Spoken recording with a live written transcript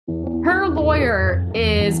lawyer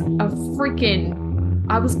is a freaking,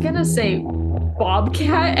 I was going to say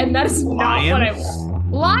bobcat, and that is not what I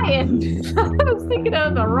want. Lion. I was thinking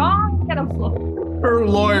of the wrong kind of lawyer. Her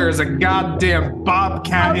lawyer is a goddamn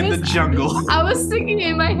bobcat in the jungle. I was thinking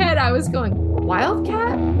in my head, I was going,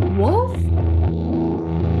 wildcat? Wolf?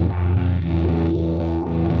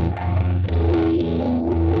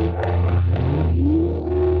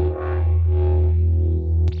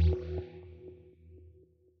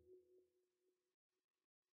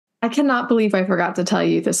 I cannot believe I forgot to tell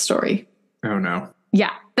you this story. Oh, no.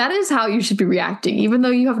 Yeah, that is how you should be reacting. Even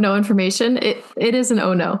though you have no information, it is an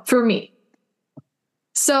oh no for me.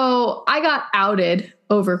 So I got outed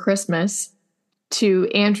over Christmas to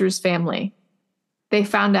Andrew's family. They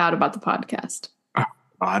found out about the podcast. Oh,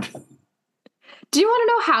 God. Do you want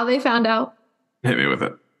to know how they found out? Hit me with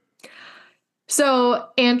it. So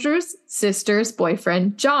Andrew's sister's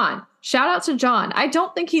boyfriend, John. Shout out to John. I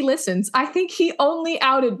don't think he listens. I think he only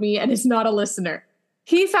outed me and is not a listener.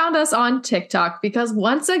 He found us on TikTok because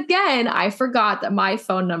once again, I forgot that my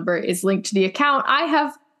phone number is linked to the account. I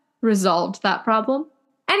have resolved that problem.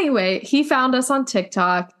 Anyway, he found us on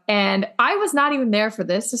TikTok and I was not even there for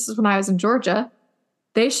this. This is when I was in Georgia.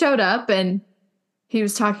 They showed up and he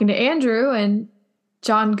was talking to Andrew and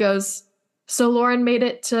John goes, "So Lauren made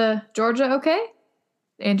it to Georgia, okay?"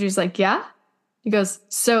 Andrew's like, "Yeah." He goes,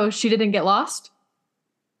 "So she didn't get lost?"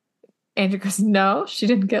 Andrew goes, "No, she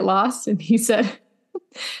didn't get lost." And he said,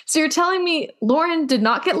 "So you're telling me Lauren did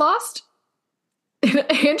not get lost?" And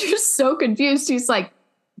Andrew's so confused. He's like,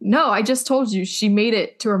 "No, I just told you she made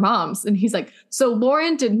it to her mom's." And he's like, "So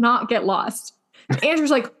Lauren did not get lost." And Andrew's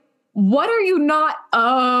like, "What are you not?"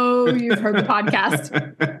 Oh, you've heard the podcast.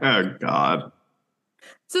 Oh, God.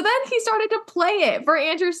 So then he started to play it for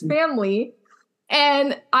Andrew's family.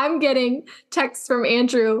 And I'm getting texts from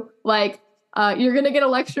Andrew like, "You're going to get a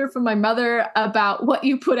lecture from my mother about what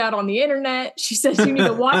you put out on the internet. She says you need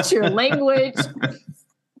to watch your language."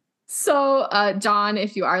 So, John,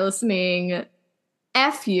 if you are listening,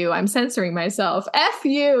 F you. I'm censoring myself. F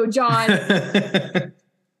you, John.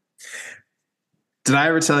 Did I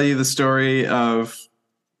ever tell you the story of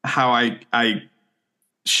how I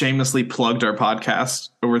shamelessly plugged our podcast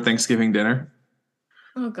over Thanksgiving dinner?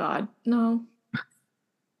 Oh, God. No.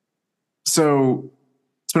 So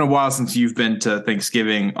it's been a while since you've been to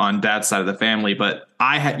Thanksgiving on Dad's side of the family, but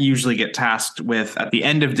I usually get tasked with at the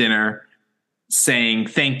end of dinner saying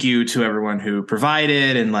thank you to everyone who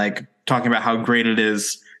provided and like talking about how great it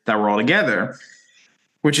is that we're all together,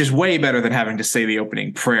 which is way better than having to say the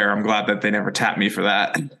opening prayer. I'm glad that they never tapped me for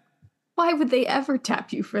that. Why would they ever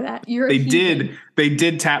tap you for that? They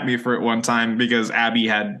did tap me for it one time because Abby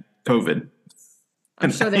had COVID.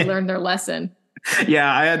 I'm sure they learned their lesson.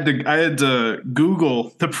 Yeah, I had to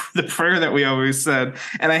Google the prayer that we always said,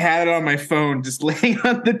 and I had it on my phone just laying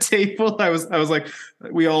on the table. I was like,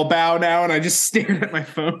 "We all bow now," and I just stared at my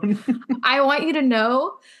phone. I want you to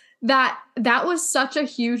know that was such a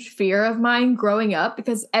huge fear of mine growing up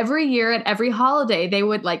because every year at every holiday they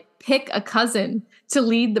would like pick a cousin to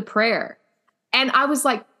lead the prayer, and I was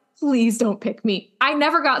like, "Please don't pick me." I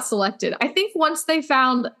never got selected. I think once they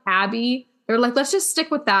found Abby, they were like, "Let's just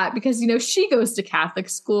stick with that because, you know, she goes to Catholic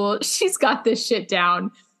school. She's got this shit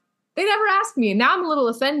down." They never asked me. Now I'm a little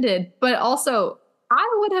offended, but also I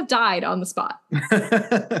would have died on the spot.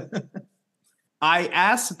 I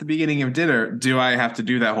asked at the beginning of dinner, do I have to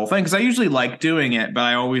do that whole thing? Because I usually like doing it, but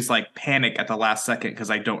I always like panic at the last second because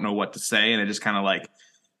I don't know what to say. And it just kind of like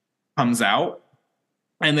comes out.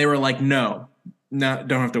 And they were like, no, don't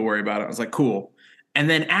have to worry about it. I was like, cool. And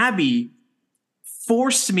then Abby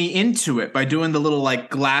forced me into it by doing the little like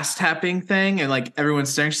glass tapping thing and like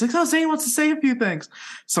everyone's staring. She's like, "Oh, Zane wants to say a few things."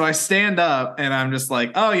 So I stand up and I'm just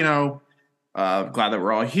like, "Oh, you know, glad that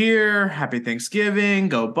we're all here. Happy Thanksgiving.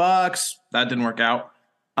 Go Bucks." That didn't work out.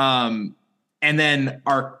 And then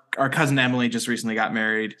our cousin Emily just recently got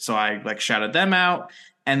married. So I like shouted them out.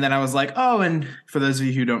 And then I was like, "Oh, and for those of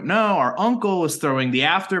you who don't know, our uncle was throwing the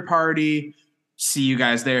after party. See you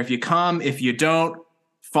guys there if you come. If you don't,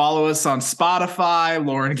 follow us on Spotify,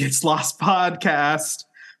 Lauren Gets Lost podcast,"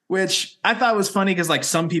 which I thought was funny because like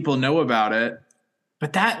some people know about it,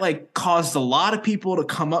 but that like caused a lot of people to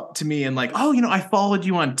come up to me and like, "Oh, you know, I followed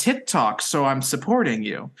you on TikTok, so I'm supporting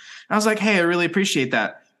you." And I was like, "Hey, I really appreciate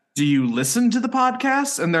that. Do you listen to the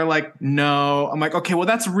podcast?" And they're like, "No." I'm like, "Okay, well,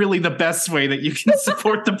 that's really the best way that you can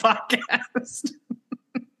support the podcast."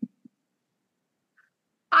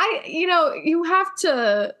 You have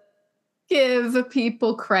to give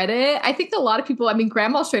people credit. I think a lot of people, I mean,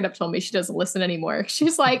 Grandma straight up told me she doesn't listen anymore.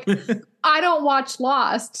 She's like, "I don't watch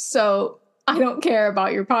Lost, so I don't care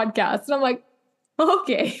about your podcast." And I'm like,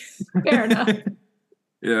 Okay, fair enough.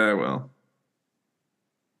 Yeah, well.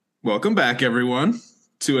 Welcome back, everyone,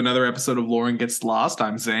 to another episode of Lauren Gets Lost.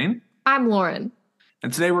 I'm Zane. I'm Lauren.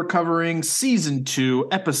 And today we're covering Season 2,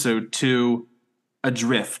 Episode 2,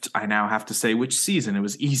 Adrift. I now have to say which season. It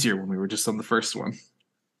was easier when we were just on the first one.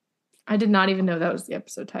 I did not even know that was the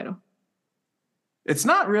episode title. It's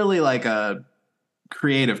not really like a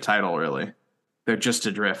creative title, really. They're just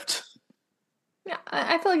adrift. Yeah,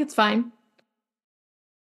 I feel like it's fine.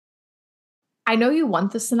 I know you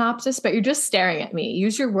want the synopsis, but you're just staring at me.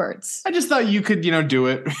 Use your words. I just thought you could, do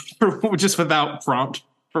it just without prompt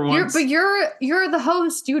for once. You're the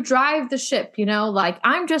host. You drive the ship, Like,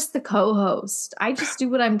 I'm just the co-host. I just do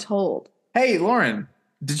what I'm told. Hey, Lauren,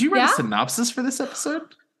 did you write a synopsis for this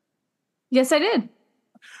episode? Yes, I did.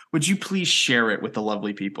 Would you please share it with the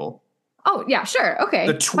lovely people? Oh, yeah, sure. Okay.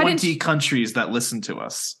 The 20 countries that listen to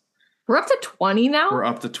us. We're up to 20 now? We're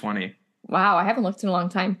up to 20. Wow, I haven't looked in a long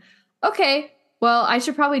time. Okay, well, I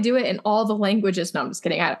should probably do it in all the languages. No, I'm just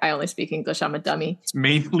kidding. I only speak English. I'm a dummy. It's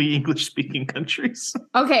mainly English-speaking countries.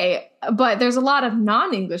 Okay, but there's a lot of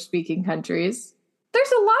non-English-speaking countries.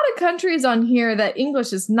 There's a lot of countries on here that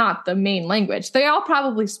English is not the main language. They all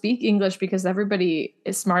probably speak English because everybody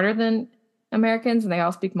is smarter than Americans and they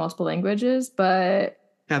all speak multiple languages, but...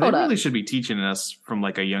 Yeah, they really should be teaching us from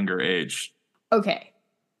like a younger age. Okay.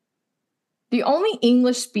 The only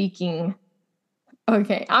English-speaking...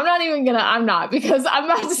 Okay, I'm not, because I'm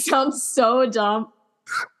about to sound so dumb.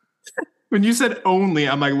 When you said only,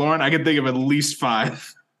 I'm like, Lauren, I can think of at least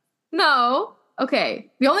 5. No. Okay.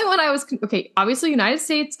 The only one obviously United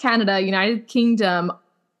States, Canada, United Kingdom,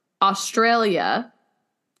 Australia,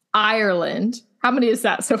 Ireland. How many is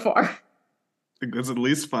that so far? I think that's at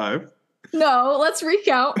least 5. No, let's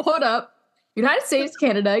recount. Hold up. United States,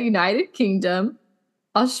 Canada, United Kingdom,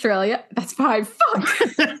 Australia. That's 5. Fuck.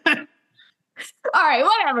 All right,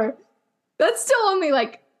 whatever. That's still only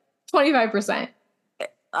like 25%.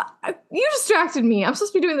 You distracted me. I'm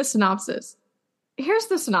supposed to be doing the synopsis. Here's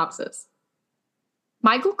the synopsis.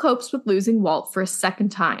 Michael copes with losing Walt for a second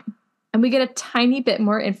time, and we get a tiny bit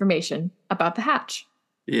more information about the hatch.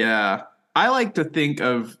 Yeah. I like to think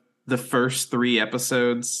of the first 3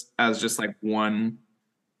 episodes as just like one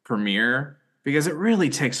premiere, because it really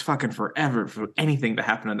takes fucking forever for anything to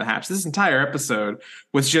happen in the hatch. This entire episode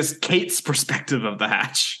was just Kate's perspective of the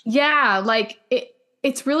hatch. Yeah, like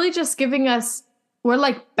it's really just giving us, we're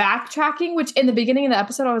like backtracking, which in the beginning of the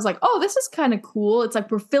episode, I was like, oh, this is kind of cool. It's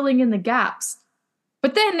like we're filling in the gaps.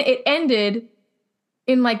 But then it ended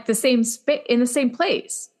in like the same in the same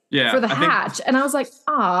place for the hatch. And I was like,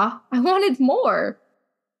 I wanted more.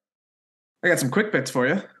 I got some quick bits for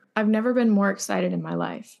you. I've never been more excited in my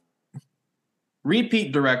life.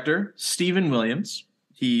 Repeat director, Stephen Williams.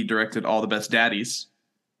 He directed All the Best Daddies.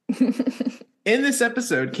 In this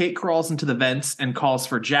episode, Kate crawls into the vents and calls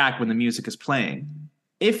for Jack when the music is playing.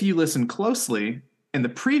 If you listen closely, in the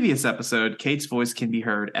previous episode, Kate's voice can be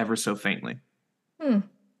heard ever so faintly.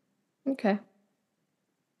 Okay.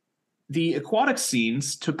 The aquatic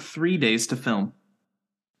scenes took 3 days to film.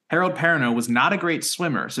 Harold Perrineau was not a great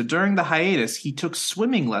swimmer, so during the hiatus, he took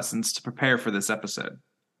swimming lessons to prepare for this episode.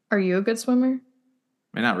 Are you a good swimmer?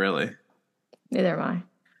 I mean, not really. Neither am I.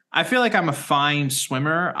 I feel like I'm a fine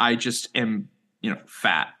swimmer. I just am,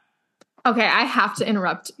 fat. Okay, I have to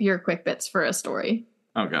interrupt your quick bits for a story.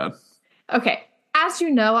 Oh, God. Okay, as you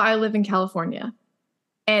know, I live in California,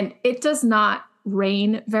 and it does not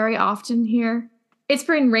rain very often here. It's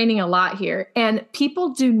been raining a lot here, and people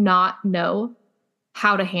do not know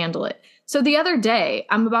how to handle it. So the other day,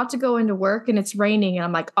 I'm about to go into work, and it's raining, and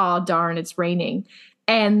I'm like, oh, darn, it's raining.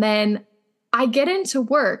 And then I get into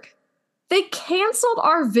work. They canceled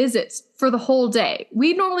our visits for the whole day.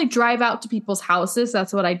 We normally drive out to people's houses.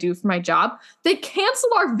 That's what I do for my job. They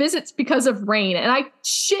canceled our visits because of rain. And I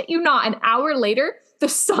shit you not, an hour later, the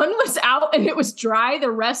sun was out and it was dry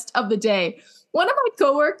the rest of the day. One of my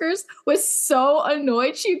coworkers was so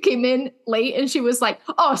annoyed. She came in late and she was like,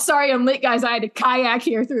 oh, sorry, I'm late, guys. I had to kayak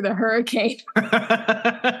here through the hurricane.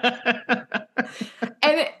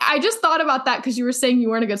 And I just thought about that because you were saying you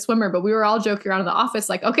weren't a good swimmer, but we were all joking around in the office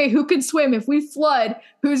like, okay, who can swim? If we flood,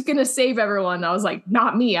 who's going to save everyone? And I was like,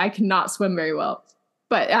 not me. I cannot swim very well.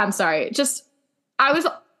 But I'm sorry. I was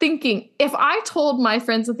thinking, if I told my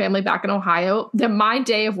friends and family back in Ohio that my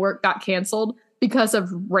day of work got canceled because of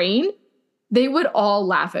rain, they would all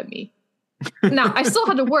laugh at me. Now, I still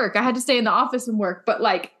had to work. I had to stay in the office and work, but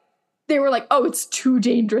they were like, oh, it's too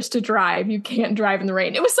dangerous to drive. You can't drive in the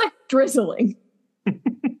rain. It was like drizzling.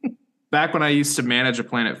 Back when I used to manage a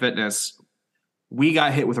Planet Fitness, we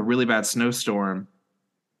got hit with a really bad snowstorm,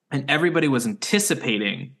 and everybody was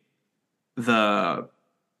anticipating the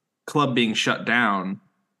club being shut down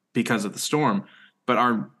because of the storm, but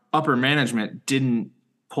our upper management didn't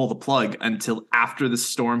pull the plug until after the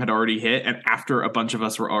storm had already hit and after a bunch of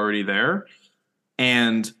us were already there.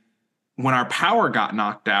 And when our power got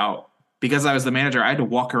knocked out, because I was the manager, I had to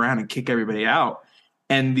walk around and kick everybody out.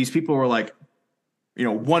 And these people were like,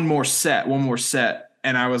 one more set.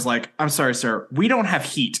 And I was like, I'm sorry, sir, we don't have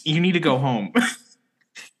heat. You need to go home.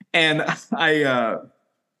 And I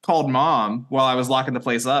called Mom while I was locking the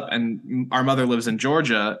place up. And our mother lives in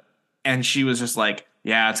Georgia. And she was just like,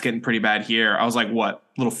 yeah, it's getting pretty bad here. I was like, what?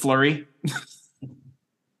 Little flurry?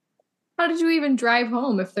 How did you even drive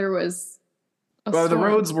home if there was a storm? The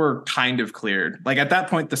roads were kind of cleared. Like, at that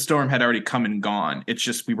point, the storm had already come and gone. It's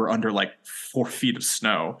just we were under like 4 feet of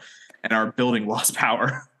snow and our building lost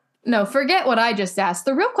power. No, forget what I just asked.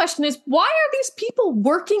 The real question is, why are these people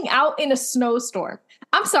working out in a snowstorm?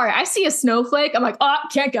 I'm sorry, I see a snowflake. I'm like, oh,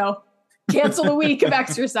 can't go. Cancel a week of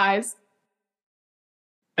exercise.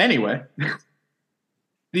 Anyway,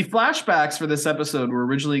 the flashbacks for this episode were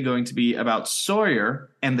originally going to be about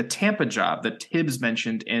Sawyer and the Tampa job that Tibbs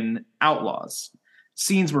mentioned in Outlaws.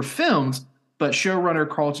 Scenes were filmed, but showrunner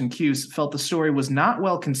Carlton Cuse felt the story was not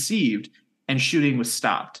well conceived and shooting was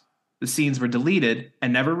stopped. The scenes were deleted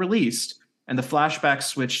and never released, and the flashbacks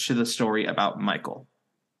switched to the story about Michael.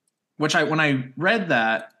 When I read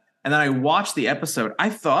that and then I watched the episode, I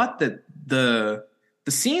thought that the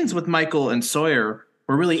scenes with Michael and Sawyer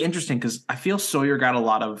were really interesting because I feel Sawyer got a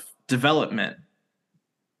lot of development,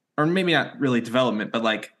 or maybe not really development, but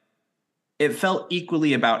like it felt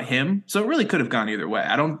equally about him. So it really could have gone either way.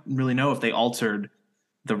 I don't really know if they altered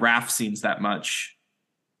the raft scenes that much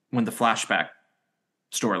when the flashback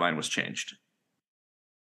storyline was changed.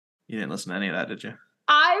 You didn't listen to any of that, did you?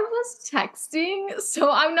 I was texting,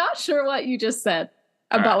 so I'm not sure what you just said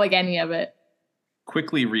about like any of it.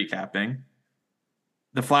 Quickly recapping.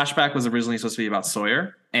 The flashback was originally supposed to be about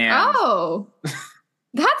Sawyer. And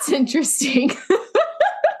that's interesting.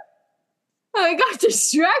 I got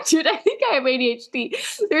distracted. I think I have ADHD.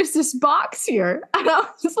 There's this box here. And I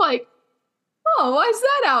was like, oh, why is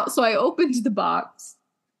that out? So I opened the box.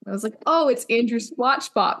 I was like, oh, it's Andrew's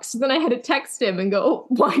watch box. So then I had to text him and go, oh,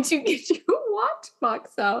 why'd you get your watch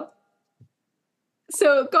box out?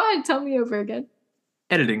 So go ahead, tell me over again.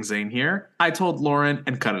 Editing Zane here. I told Lauren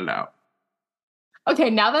and cut it out. Okay,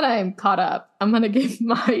 now that I'm caught up, I'm going to give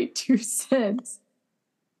my 2 cents.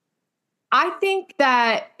 I think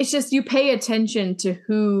that it's just you pay attention to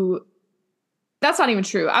who... That's not even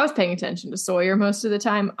true. I was paying attention to Sawyer most of the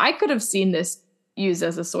time. I could have seen this used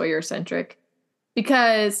as a Sawyer-centric.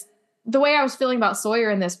 Because the way I was feeling about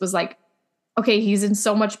Sawyer in this was like, okay, he's in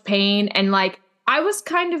so much pain. And like, I was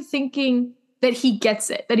kind of thinking that he gets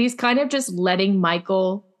it. That he's kind of just letting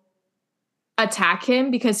Michael attack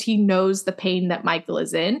him because he knows the pain that Michael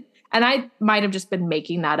is in. And I might have just been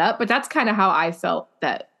making that up, but that's kind of how I felt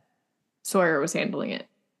that Sawyer was handling it.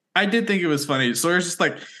 I did think it was funny. Sawyer's just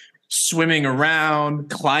like swimming around,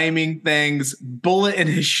 climbing things, bullet in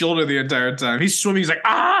his shoulder the entire time. He's swimming, he's like,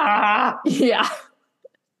 ah! Yeah.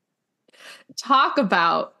 Talk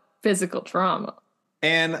about physical trauma.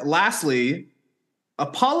 And lastly,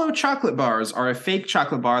 Apollo chocolate bars are a fake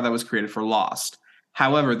chocolate bar that was created for Lost.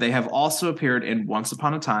 However, they have also appeared in Once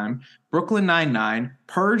Upon a Time, Brooklyn Nine-Nine,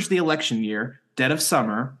 Purge the Election Year, Dead of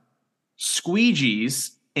Summer,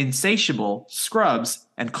 Squeegees, Insatiable, Scrubs,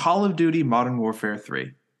 and Call of Duty Modern Warfare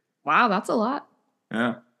 3. Wow, that's a lot.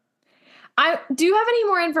 Yeah. Do you have any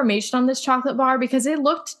more information on this chocolate bar? Because it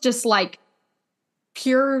looked just like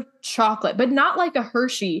pure chocolate, but not like a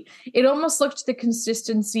Hershey. It almost looked the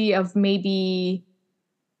consistency of maybe...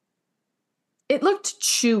 It looked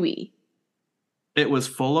chewy. It was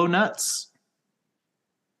full of nuts.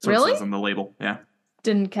 So really? It says on the label, yeah.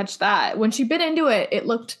 Didn't catch that. When she bit into it, it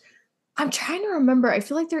looked... I'm trying to remember. I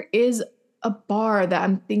feel like there is a bar that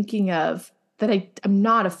I'm thinking of that I'm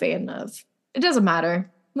not a fan of. It doesn't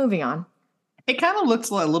matter. Moving on. It kind of looks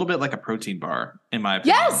a little bit like a protein bar, in my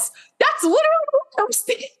opinion. Yes! That's literally what I was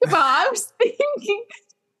thinking about. I was thinking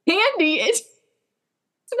candy. It's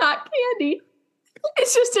not candy.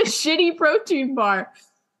 It's just a shitty protein bar.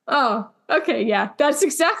 Oh, okay, yeah. That's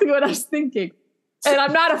exactly what I was thinking. And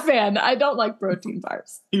I'm not a fan. I don't like protein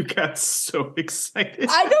bars. You got so excited.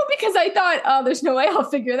 I know, because I thought, oh, there's no way I'll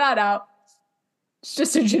figure that out. It's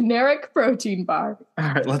just a generic protein bar.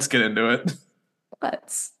 All right, let's get into it.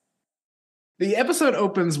 Let's. The episode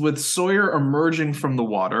opens with Sawyer emerging from the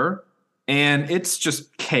water, and it's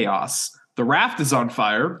just chaos. The raft is on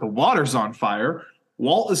fire. The water's on fire.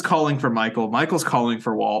 Walt is calling for Michael. Michael's calling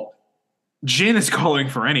for Walt. Jin is calling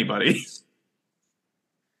for anybody.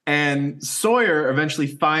 And Sawyer eventually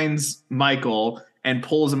finds Michael and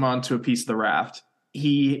pulls him onto a piece of the raft.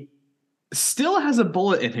 He still has a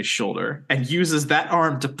bullet in his shoulder and uses that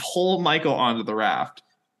arm to pull Michael onto the raft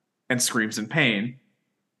and screams in pain.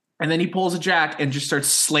 And then he pulls a Jack and just starts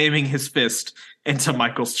slamming his fist into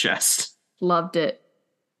Michael's chest. Loved it.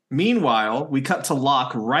 Meanwhile, we cut to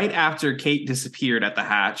Locke right after Kate disappeared at the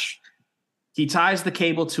hatch. He ties the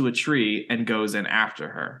cable to a tree and goes in after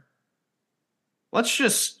her. Let's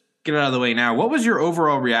just get it out of the way now. What was your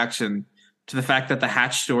overall reaction to the fact that the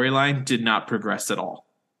hatch storyline did not progress at all?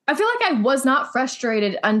 I feel like I was not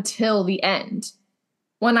frustrated until the end,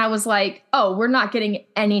 when I was like, oh, we're not getting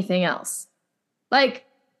anything else. Like,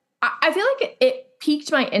 I feel like it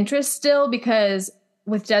piqued my interest still, because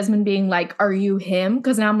with Desmond being like, are you him?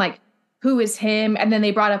 Because now I'm like, who is him? And then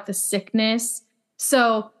they brought up the sickness.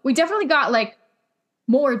 So we definitely got like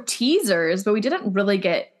more teasers, but we didn't really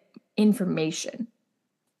get information.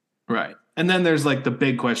 Right. And then there's like the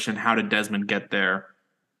big question, how did Desmond get there?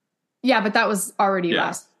 Yeah, but that was already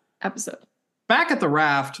last episode. Back at the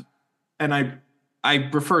raft, and I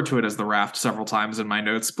refer to it as the raft several times in my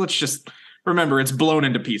notes. Let's just remember it's blown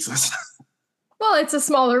into pieces. Well, it's a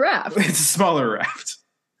smaller raft. It's a smaller raft.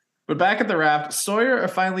 But back at the raft, Sawyer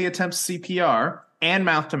finally attempts CPR and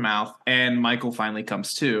mouth-to-mouth, and Michael finally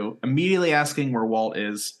comes to, immediately asking where Walt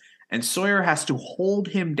is, and Sawyer has to hold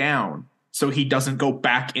him down so he doesn't go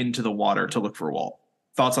back into the water to look for Walt.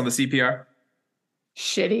 Thoughts on the CPR?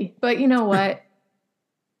 Shitty. But you know what?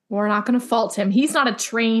 We're not going to fault him. He's not a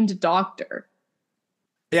trained doctor.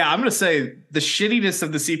 Yeah, I'm going to say the shittiness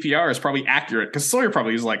of the CPR is probably accurate, because Sawyer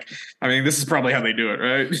probably is like, I mean, this is probably how they do it,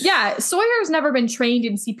 right? Yeah, Sawyer's never been trained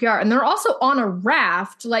in CPR, and they're also on a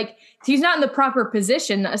raft. Like, he's not in the proper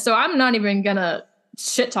position, so I'm not even going to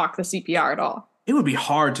shit talk the CPR at all. It would be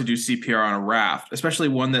hard to do CPR on a raft, especially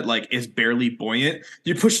one that like is barely buoyant.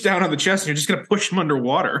 You push down on the chest and you're just going to push him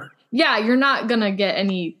underwater. Yeah, you're not going to get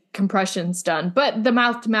any compressions done, but the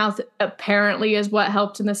mouth to mouth apparently is what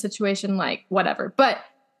helped in this situation. Like, whatever. But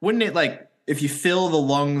wouldn't it, like, if you fill the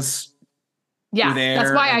lungs with air?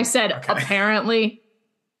 That's why I said apparently.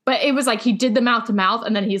 But it was like he did the mouth to mouth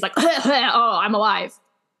and then he's like, oh, I'm alive.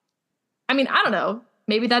 I mean, I don't know.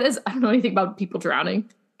 Maybe that is, I don't know anything about people drowning.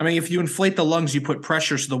 I mean, if you inflate the lungs, you put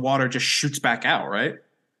pressure so the water just shoots back out, right?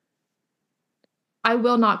 I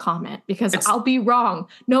will not comment because I'll be wrong.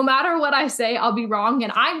 No matter what I say, I'll be wrong.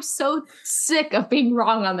 And I'm so sick of being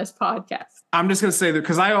wrong on this podcast. I'm just going to say that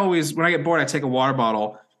because I always, when I get bored, I take a water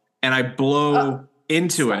bottle and I blow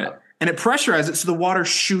into it and it pressurizes it so the water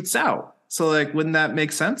shoots out. So, like, wouldn't that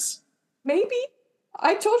make sense? Maybe.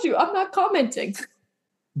 I told you, I'm not commenting.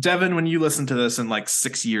 Devin, when you listen to this in like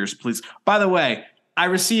 6 years, please. By the way, I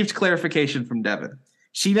received clarification from Devin.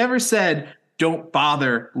 She never said, don't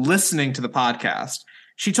bother listening to the podcast.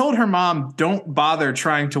 She told her mom, don't bother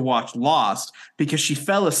trying to watch Lost because she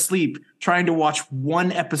fell asleep trying to watch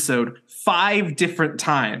one episode 5 different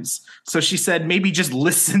times. So she said, maybe just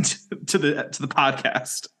listen to the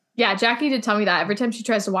podcast. Yeah, Jackie did tell me that every time she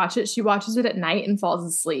tries to watch it, she watches it at night and falls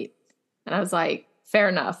asleep. And I was like, fair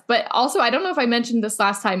enough. But also, I don't know if I mentioned this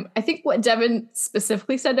last time. I think what Devin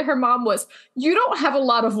specifically said to her mom was, you don't have a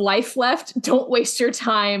lot of life left. Don't waste your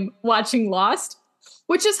time watching Lost,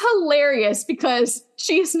 which is hilarious because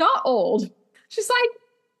she's not old. She's like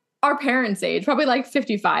our parents' age, probably like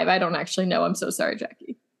 55. I don't actually know. I'm so sorry,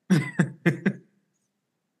 Jackie.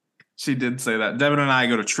 She did say that. Devin and I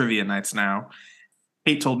go to trivia nights now.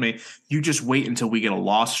 Kate told me, you just wait until we get a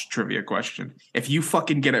Lost trivia question. If you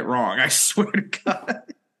fucking get it wrong, I swear to God.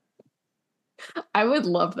 I would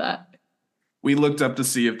love that. We looked up to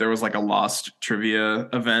see if there was like a Lost trivia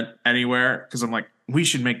event anywhere because I'm like, we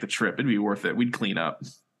should make the trip. It'd be worth it. We'd clean up.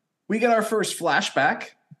 We get our first flashback.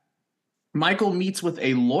 Michael meets with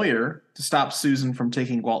a lawyer to stop Susan from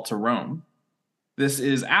taking Walt to Rome. This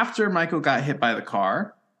is after Michael got hit by the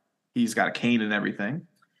car. He's got a cane and everything.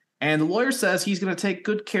 And the lawyer says he's going to take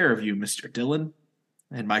good care of you, Mr. Dillon.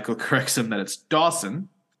 And Michael corrects him that it's Dawson.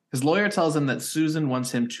 His lawyer tells him that Susan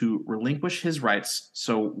wants him to relinquish his rights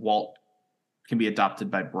so Walt can be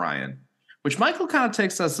adopted by Brian, which Michael kind of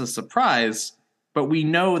takes as a surprise, but we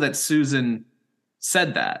know that Susan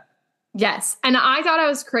said that. Yes, and I thought I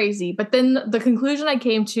was crazy, but then the conclusion I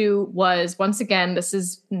came to was, once again, this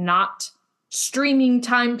is not streaming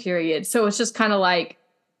time period. So it's just kind of like,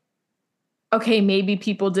 okay, maybe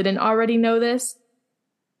people didn't already know this.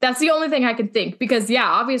 That's the only thing I can think. Because, yeah,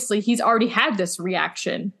 obviously he's already had this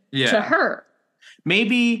reaction to her.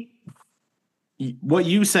 Maybe what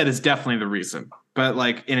you said is definitely the reason. But,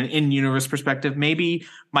 like, in an in-universe perspective, maybe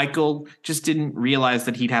Michael just didn't realize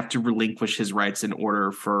that he'd have to relinquish his rights in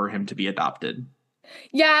order for him to be adopted.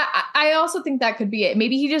 Yeah, I also think that could be it.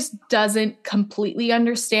 Maybe he just doesn't completely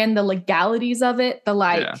understand the legalities of it. The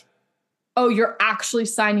Yeah. oh, you're actually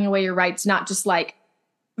signing away your rights, not just like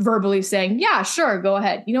verbally saying, yeah, sure, go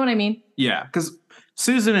ahead. You know what I mean? Yeah, because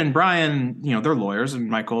Susan and Brian, they're lawyers and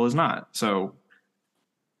Michael is not. So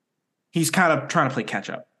he's kind of trying to play catch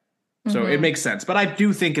up. So it makes sense. But I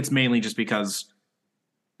do think it's mainly just because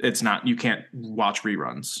you can't watch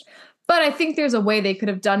reruns. But I think there's a way they could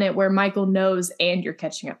have done it where Michael knows and you're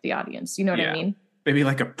catching up the audience. You know what I mean? Maybe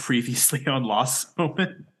like a previously on Lost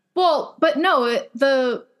moment. Well, but no,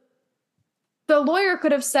 the lawyer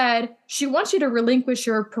could have said, she wants you to relinquish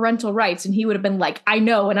your parental rights. And he would have been like, I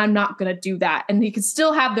know, and I'm not going to do that. And he could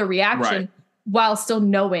still have the reaction while still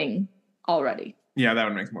knowing already. Yeah, that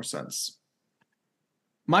would make more sense.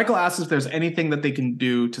 Michael asks if there's anything that they can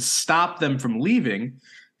do to stop them from leaving.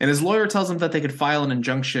 And his lawyer tells him that they could file an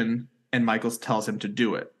injunction, and Michael tells him to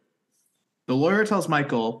do it. The lawyer tells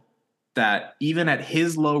Michael that even at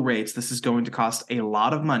his low rates, this is going to cost a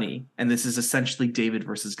lot of money, and this is essentially David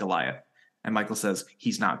versus Goliath. And Michael says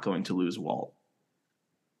he's not going to lose Walt.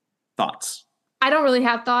 Thoughts? I don't really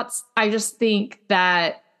have thoughts. I just think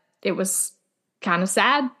that it was kind of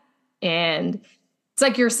sad. And it's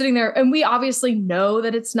like you're sitting there, and we obviously know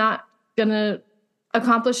that it's not going to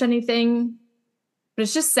accomplish anything. But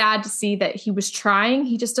it's just sad to see that he was trying.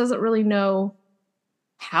 He just doesn't really know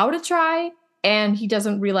how to try. And he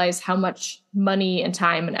doesn't realize how much money and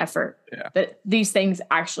time and effort that these things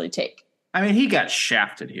actually take. I mean, he got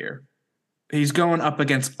shafted here. He's going up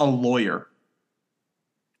against a lawyer.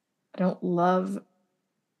 I don't love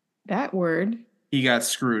that word. He got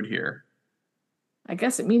screwed here. I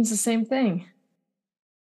guess it means the same thing.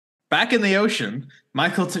 Back in the ocean,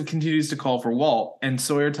 Michael continues to call for Walt, and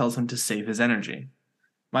Sawyer tells him to save his energy.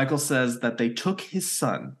 Michael says that they took his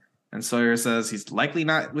son, and Sawyer says he's likely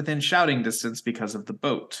not within shouting distance because of the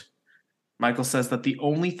boat. Michael says that the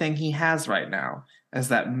only thing he has right now is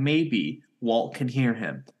that maybe Walt can hear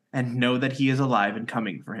him and know that he is alive and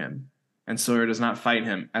coming for him. And Sawyer does not fight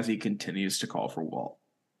him as he continues to call for Walt.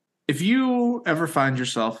 If you ever find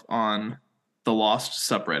yourself on the Lost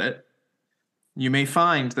subreddit, you may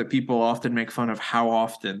find that people often make fun of how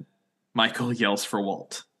often Michael yells for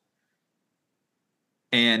Walt.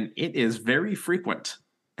 And it is very frequent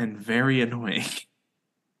and very annoying.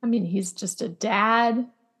 I mean, he's just a dad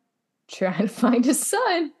trying to find his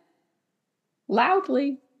son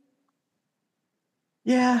loudly.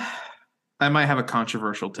 Yeah, I might have a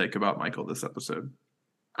controversial take about Michael this episode.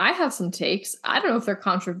 I have some takes. I don't know if they're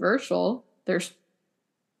controversial. They're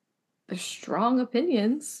strong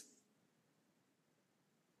opinions.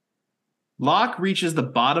 Locke reaches the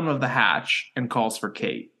bottom of the hatch and calls for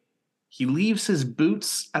Kate. He leaves his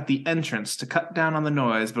boots at the entrance to cut down on the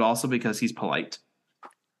noise, but also because he's polite.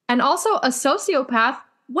 And also a sociopath,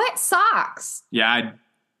 wet socks. Yeah,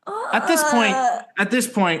 At this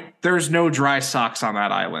point, there's no dry socks on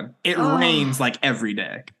that island. It rains like every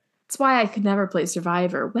day. That's why I could never play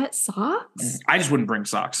Survivor. Wet socks? I just wouldn't bring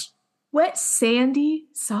socks. Wet sandy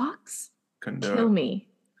socks? Couldn't do it. Kill me.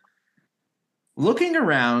 Looking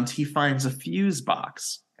around, he finds a fuse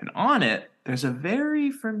box, and on it, there's a very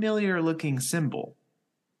familiar looking symbol.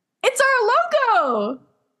 It's our logo!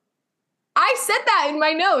 I said that in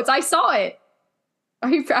my notes. I saw it. Are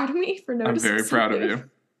you proud of me for noticing? I'm very proud of you.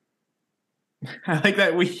 I like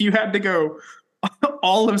that you had to go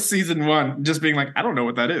all of season 1 just being like, I don't know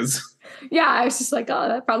what that is. Yeah, I was just like, oh,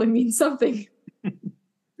 that probably means something.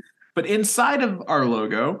 But inside of our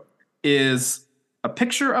logo is a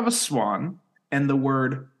picture of a swan and the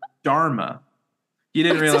word Dharma. You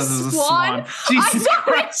didn't realize it was a swan? Jesus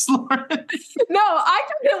Christ, Lauren. No, I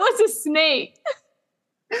thought it was a snake.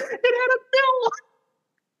 It had a bill.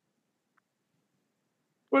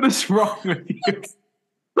 What is wrong with you?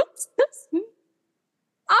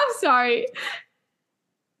 I'm sorry.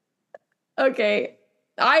 Okay.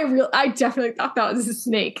 I definitely thought that was a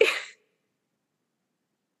snake.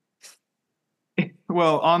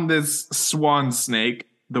 Well, on this swan snake,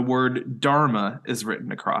 the word Dharma is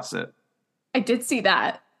written across it. I did see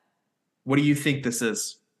that. What do you think this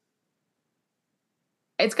is?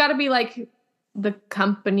 It's got to be like the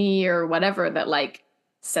company or whatever that like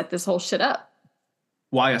set this whole shit up.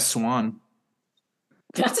 Why a swan?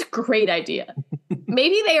 That's a great idea.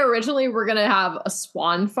 Maybe they originally were going to have a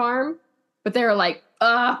swan farm, but they were like,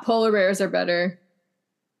 polar bears are better.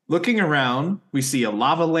 Looking around, we see a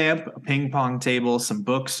lava lamp, a ping pong table, some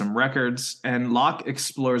books, some records, and Locke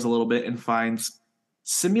explores a little bit and finds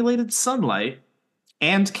simulated sunlight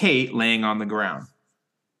and Kate laying on the ground.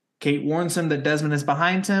 Kate warns him that Desmond is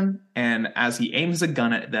behind him, and as he aims a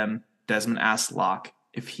gun at them, Desmond asks Locke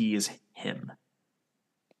if he is him.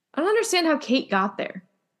 I don't understand how Kate got there.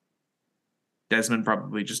 Desmond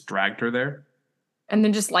probably just dragged her there. And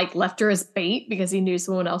then just like left her as bait because he knew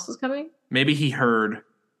someone else was coming. Maybe he heard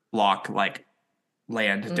Locke like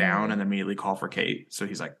land down and immediately call for Kate. So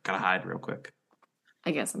he's like, gotta hide real quick.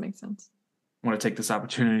 I guess that makes sense. I want to take this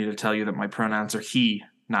opportunity to tell you that my pronouns are he,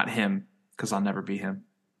 not him, because I'll never be him.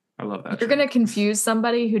 I love that. You're going to confuse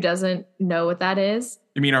somebody who doesn't know what that is.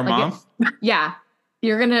 You mean our mom? Yeah.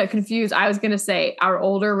 You're going to confuse, I was going to say, our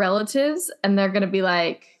older relatives, and they're going to be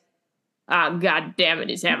like, ah, God damn it,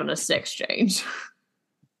 he's having a sex change.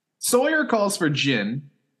 Sawyer calls for Jin,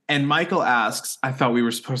 and Michael asks, I thought we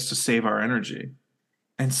were supposed to save our energy.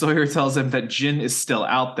 And Sawyer tells him that Jin is still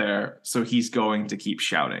out there, so he's going to keep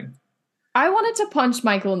shouting. I wanted to punch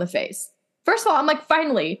Michael in the face. First of all, I'm like,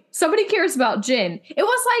 finally, somebody cares about Jin. It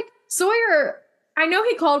was like Sawyer, I know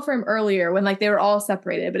he called for him earlier when like they were all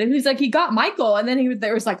separated, but he's like, he got Michael, and then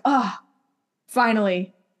there was like, oh,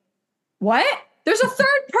 finally. What? There's a third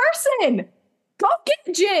person. Go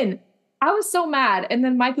get Jin. I was so mad. And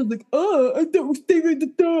then Michael's like, oh, I don't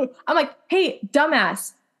think I'm like, hey,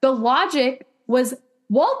 dumbass. The logic was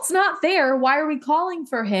Walt's not there. Why are we calling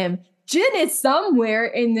for him? Jin is somewhere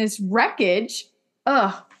in this wreckage.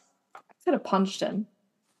 Ugh. I could have punched him.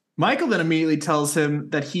 Michael then immediately tells him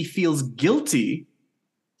that he feels guilty,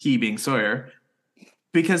 he being Sawyer,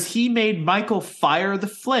 because he made Michael fire the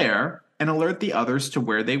flare and alert the others to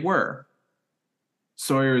where they were.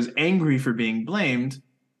 Sawyer is angry for being blamed,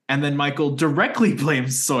 and then Michael directly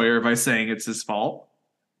blames Sawyer by saying it's his fault.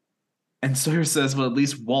 And Sawyer says, well, at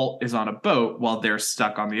least Walt is on a boat while they're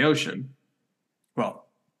stuck on the ocean. Well,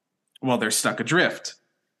 while they're stuck adrift.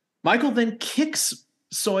 Michael then kicks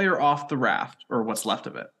Sawyer off the raft, or what's left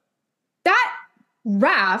of it. That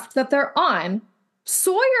raft that they're on,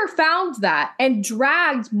 Sawyer found that and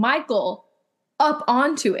dragged Michael up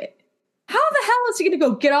onto it. How the hell is he going to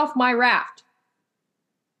go get off my raft?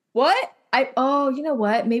 What? You know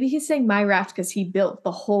what? Maybe he's saying my raft because he built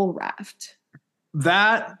the whole raft.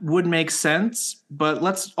 That would make sense, but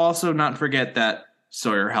let's also not forget that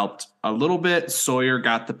Sawyer helped a little bit. Sawyer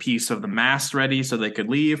got the piece of the mast ready so they could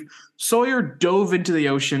leave. Sawyer dove into the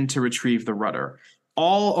ocean to retrieve the rudder.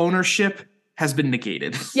 All ownership has been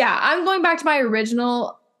negated. Yeah, I'm going back to my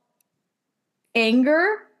original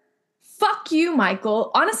anger. Fuck you,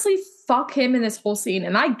 Michael. Honestly, fuck him in this whole scene,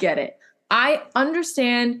 and I get it. I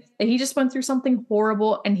understand that he just went through something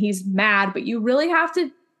horrible and he's mad, but you really have to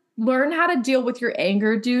learn how to deal with your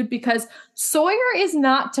anger, dude, because Sawyer is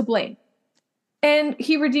not to blame. And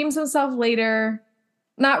he redeems himself later.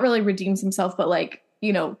 Not really redeems himself, but like,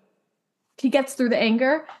 you know, he gets through the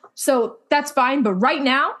anger. So that's fine. But right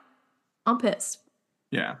now, I'm pissed.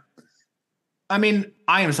 Yeah. I mean,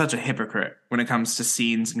 I am such a hypocrite when it comes to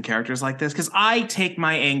scenes and characters like this because I take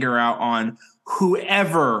my anger out on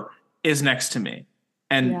whoever is next to me.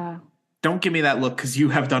 And don't give me that look because you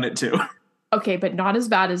have done it too. Okay, but not as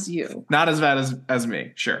bad as you. Not as bad as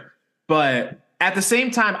me, sure. But at the same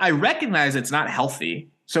time, I recognize it's not healthy.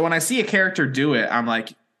 So when I see a character do it, I'm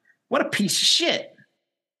like, what a piece of shit.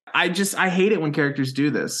 I hate it when characters do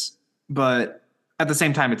this. But at the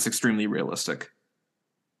same time, it's extremely realistic.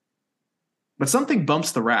 But something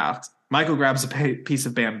bumps the raft. Michael grabs a piece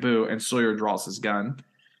of bamboo and Sawyer draws his gun.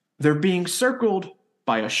 They're being circled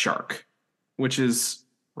by a shark, which is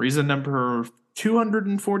reason number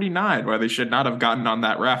 249 why they should not have gotten on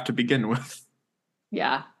that raft to begin with.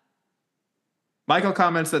 Yeah. Michael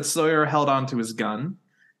comments that Sawyer held onto his gun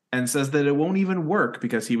and says that it won't even work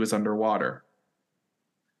because he was underwater.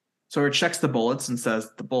 Sawyer checks the bullets and says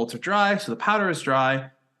the bullets are dry, so the powder is dry.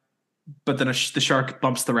 But then the shark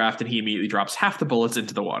bumps the raft and he immediately drops half the bullets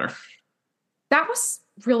into the water. That was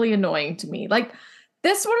really annoying to me. Like,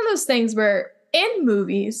 this is one of those things where in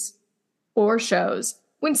movies or shows,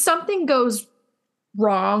 when something goes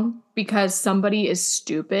wrong because somebody is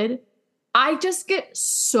stupid, I just get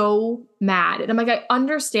so mad. And I'm like, I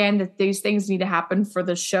understand that these things need to happen for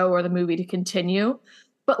the show or the movie to continue,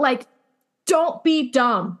 but like, don't be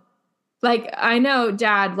dumb. Like, I know,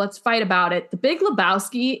 Dad, let's fight about it. The Big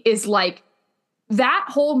Lebowski is like, that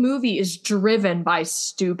whole movie is driven by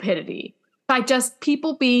stupidity, by just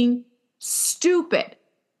people being stupid.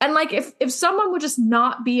 And like, if someone would just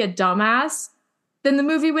not be a dumbass, then the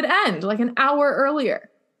movie would end like an hour earlier.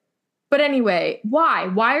 But anyway, why?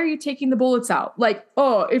 Why are you taking the bullets out? Like,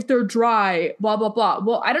 oh, if they're dry, blah, blah, blah.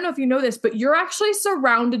 Well, I don't know if you know this, but you're actually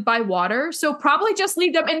surrounded by water. So probably just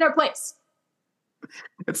leave them in their place.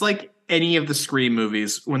 It's like any of the Scream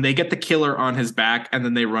movies when they get the killer on his back and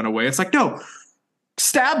then they run away. It's like, no,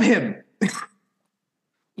 stab him.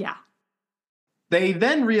 Yeah. They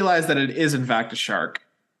then realize that it is in fact a shark.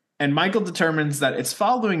 And Michael determines that it's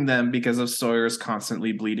following them because of Sawyer's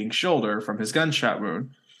constantly bleeding shoulder from his gunshot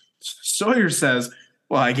wound. Sawyer says,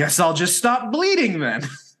 well, I guess I'll just stop bleeding then.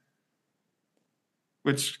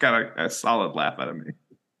 Which got a solid laugh out of me.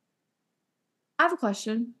 I have a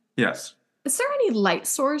question. Yes. Is there any light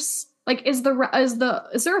source? Like, is there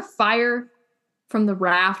a fire from the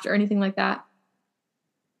raft or anything like that?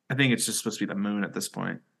 I think it's just supposed to be the moon at this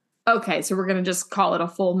point. Okay, so we're gonna just call it a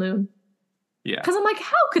full moon. Yeah. Because I'm like,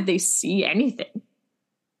 how could they see anything?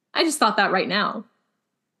 I just thought that right now.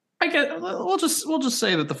 I get. We'll just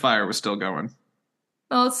say that the fire was still going.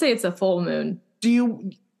 Well, let's say it's a full moon. Do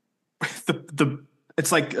you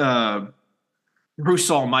it's like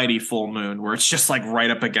Bruce Almighty full moon where it's just like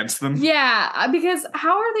right up against them? Yeah, because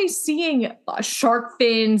how are they seeing shark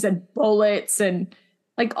fins and bullets and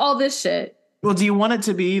like all this shit? Well, do you want it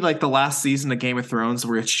to be like the last season of Game of Thrones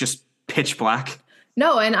where it's just pitch black?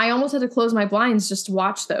 No, and I almost had to close my blinds just to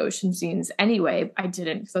watch the ocean scenes anyway. I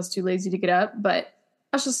didn't because I was too lazy to get up, but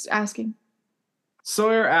I was just asking.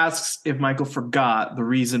 Sawyer asks if Michael forgot the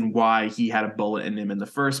reason why he had a bullet in him in the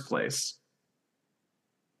first place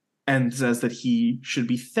and says that he should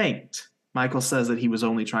be thanked. Michael says that he was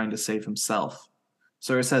only trying to save himself.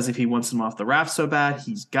 Sawyer says if he wants him off the raft so bad,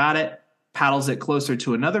 he's got it, paddles it closer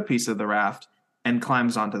to another piece of the raft, and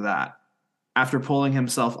climbs onto that. After pulling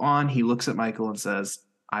himself on, he looks at Michael and says,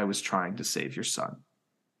 I was trying to save your son.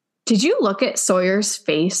 Did you look at Sawyer's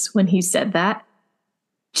face when he said that?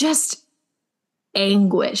 Just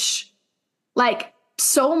anguish. Like,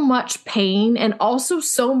 so much pain and also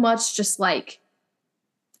so much just like,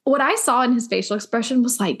 what I saw in his facial expression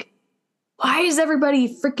was like, why does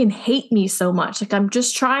everybody freaking hate me so much? Like, I'm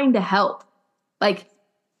just trying to help. Like,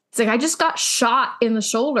 it's like, I just got shot in the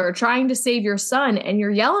shoulder trying to save your son, and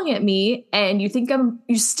you're yelling at me, and you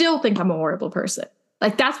still think I'm a horrible person.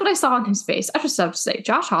 Like, that's what I saw in his face. I just have to say,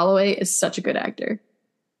 Josh Holloway is such a good actor.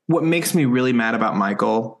 What makes me really mad about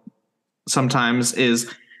Michael sometimes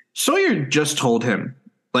is Sawyer just told him,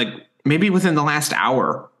 like, maybe within the last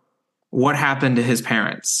hour, what happened to his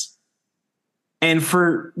parents. And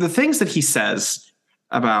for the things that he says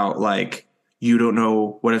about, like, you don't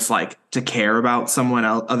know what it's like to care about someone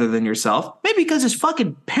else other than yourself. Maybe because his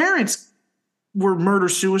fucking parents were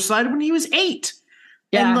murder-suicide when he was 8.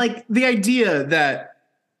 Yeah. And, like, the idea that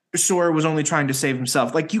Sawyer was only trying to save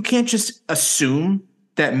himself. Like, you can't just assume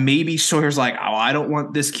that maybe Sawyer's like, oh, I don't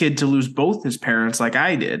want this kid to lose both his parents like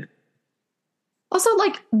I did. Also,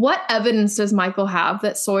 like, what evidence does Michael have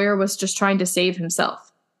that Sawyer was just trying to save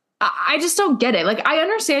himself? I just don't get it. Like, I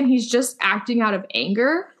understand he's just acting out of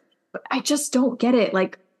anger, but I just don't get it.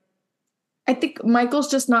 Like, I think Michael's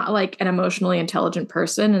just not like an emotionally intelligent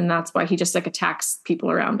person, and that's why he just like attacks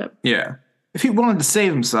people around him. Yeah. If he wanted to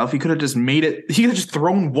save himself, he could have just made it. He could have just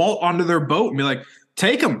thrown Walt onto their boat and be like,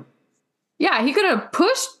 take him. Yeah, he could have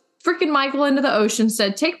pushed freaking Michael into the ocean,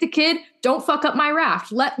 said, take the kid, don't fuck up my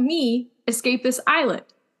raft. Let me escape this island.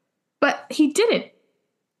 But he didn't.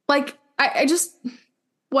 Like, I just...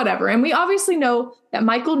 whatever. And we obviously know that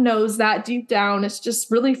Michael knows that deep down. It's just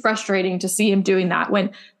really frustrating to see him doing that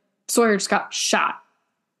when Sawyer just got shot.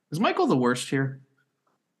 Is Michael the worst here?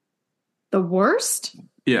 The worst?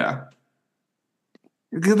 Yeah.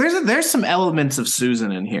 There's some elements of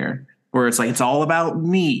Susan in here where it's like, it's all about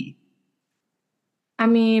me. I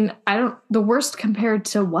mean, the worst compared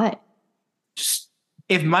to what? Just,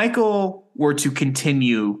 if Michael were to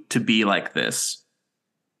continue to be like this,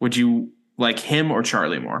 would you like him or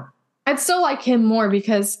Charlie more? I'd still like him more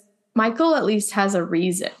because Michael at least has a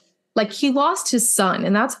reason. Like, he lost his son,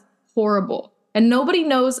 and that's horrible. And nobody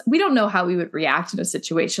knows, we don't know how we would react in a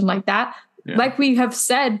situation like that. Yeah. Like we have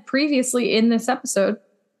said previously in this episode,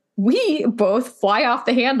 we both fly off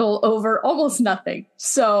the handle over almost nothing.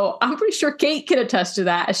 So I'm pretty sure Kate can attest to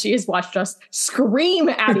that, as she has watched us scream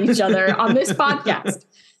at each other on this podcast.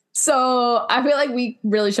 So I feel like we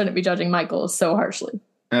really shouldn't be judging Michael so harshly.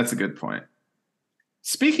 That's a good point.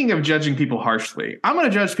 Speaking of judging people harshly, I'm going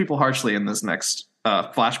to judge people harshly in this next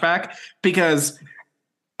flashback because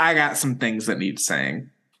I got some things that need saying.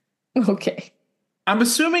 Okay. I'm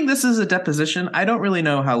assuming this is a deposition. I don't really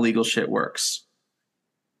know how legal shit works.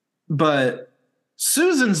 But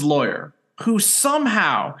Susan's lawyer, who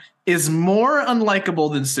somehow is more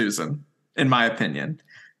unlikable than Susan, in my opinion,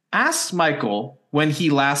 asks Michael when he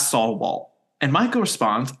last saw Walt. And Michael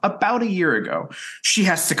responds, about a year ago. She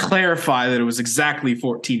has to clarify that it was exactly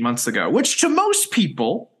 14 months ago, which to most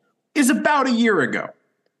people is about a year ago.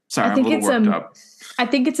 Sorry, I'm a little worked up. I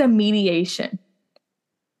think it's a mediation.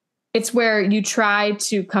 It's where you try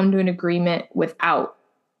to come to an agreement without,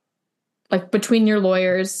 like, between your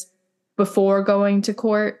lawyers before going to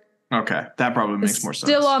court. Okay, that probably makes more sense.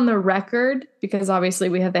 Still on the record, because obviously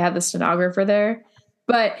they have the stenographer there.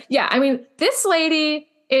 But yeah, I mean, this lady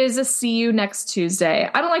is a see you next Tuesday.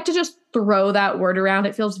 I don't like to just throw that word around.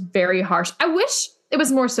 It feels very harsh. I wish it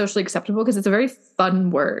was more socially acceptable because it's a very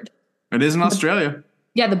fun word. It is in Australia.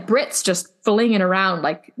 Yeah, the Brits just fling it around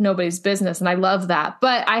like nobody's business, and I love that.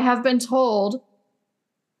 But I have been told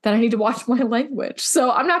that I need to watch my language,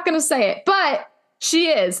 so I'm not going to say it. But she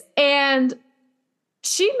is, and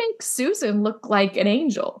she makes Susan look like an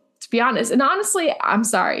angel, to be honest. And honestly, I'm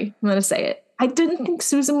sorry, I'm going to say it. I didn't think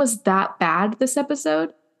Susan was that bad this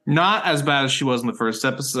episode. Not as bad as she was in the first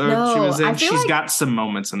episode she was in. She's got some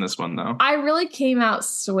moments in this one, though. I really came out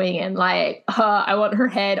swinging, like, I want her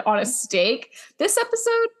head on a stake. This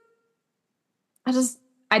episode,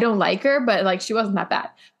 I don't like her, but like, she wasn't that bad.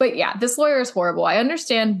 But yeah, this lawyer is horrible. I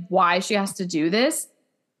understand why she has to do this.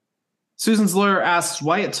 Susan's lawyer asks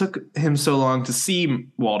why it took him so long to see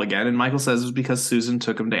Walt again, and Michael says it was because Susan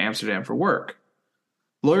took him to Amsterdam for work.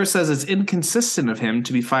 Lawyer says it's inconsistent of him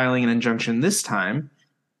to be filing an injunction this time,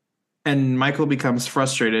 and Michael becomes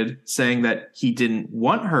frustrated, saying that he didn't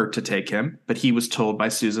want her to take him, but he was told by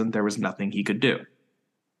Susan there was nothing he could do.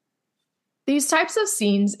 These types of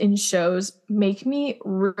scenes in shows make me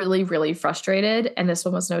really, really frustrated, and this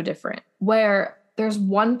one was no different, where there's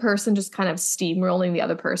one person just kind of steamrolling the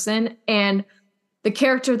other person, and the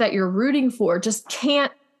character that you're rooting for just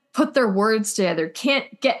can't put their words together,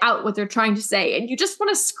 can't get out what they're trying to say, and you just want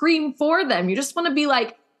to scream for them. You just want to be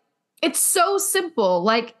like, it's so simple.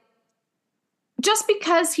 Like, just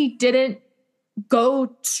because he didn't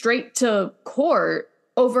go straight to court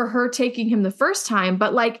over her taking him the first time,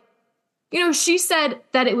 but like, you know, she said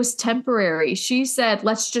that it was temporary. She said,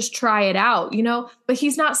 let's just try it out, you know, but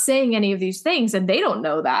he's not saying any of these things and they don't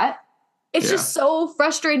know that. It's just so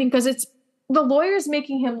frustrating because it's the lawyer's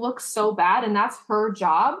making him look so bad and that's her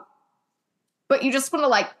job. But you just want to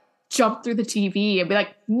like jump through the TV and be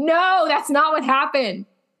like, no, that's not what happened.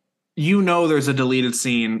 You know, there's a deleted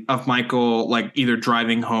scene of Michael like either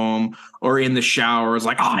driving home or in the shower is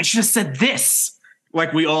like, oh, I should have said this.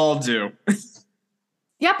 Like we all do.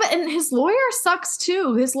 Yeah, but and his lawyer sucks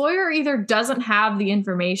too. His lawyer either doesn't have the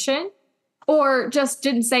information or just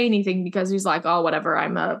didn't say anything because he's like, oh, whatever,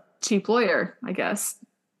 I'm a cheap lawyer, I guess.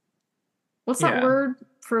 What's that word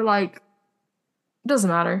for like, it doesn't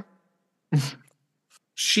matter.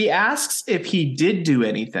 She asks if he did do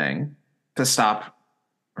anything to stop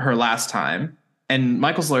her last time, and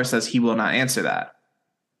Michael's lawyer says he will not answer that.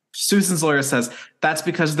 Susan's lawyer says that's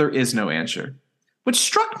because there is no answer, which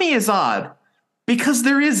struck me as odd. Because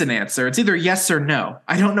there is an answer. It's either yes or no.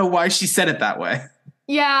 I don't know why she said it that way.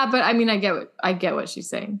 Yeah, but I mean, I get what she's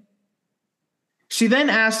saying. She then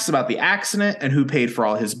asks about the accident and who paid for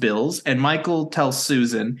all his bills. And Michael tells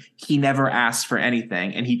Susan he never asked for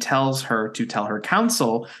anything. And he tells her to tell her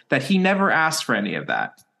counsel that he never asked for any of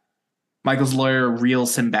that. Michael's lawyer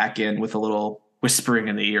reels him back in with a little whispering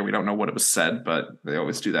in the ear. We don't know what it was said, but they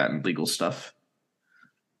always do that in legal stuff.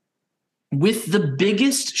 With the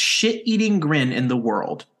biggest shit-eating grin in the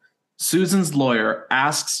world, Susan's lawyer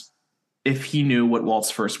asks if he knew what Walt's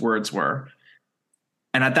first words were.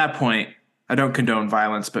 And at that point, I don't condone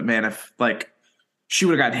violence, but man, if like she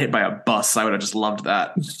would have gotten hit by a bus, I would have just loved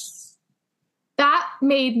that. That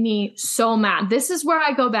made me so mad. This is where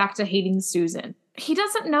I go back to hating Susan. He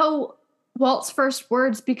doesn't know Walt's first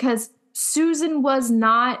words because Susan was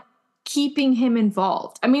not keeping him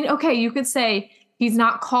involved. I mean, okay, you could say he's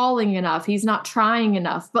not calling enough. He's not trying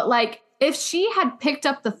enough. But like, if she had picked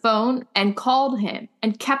up the phone and called him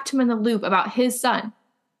and kept him in the loop about his son,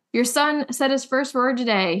 your son said his first word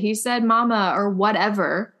today, he said mama or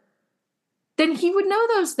whatever, then he would know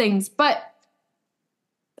those things. But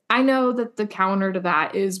I know that the counter to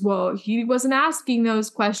that is, well, he wasn't asking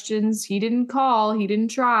those questions. He didn't call. He didn't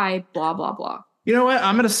try, blah, blah, blah. You know what?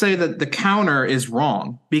 I'm going to say that the counter is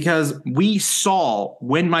wrong because we saw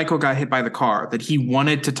when Michael got hit by the car that he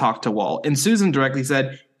wanted to talk to Walt. And Susan directly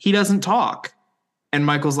said, he doesn't talk. And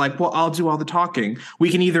Michael's like, well, I'll do all the talking. We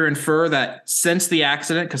can either infer that since the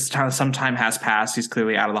accident, because some time has passed, he's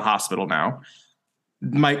clearly out of the hospital now,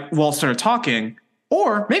 Walt started talking,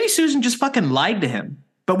 or maybe Susan just fucking lied to him.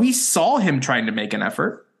 But we saw him trying to make an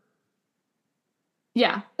effort.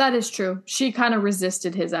 Yeah, that is true. She kind of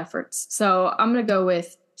resisted his efforts. So I'm going to go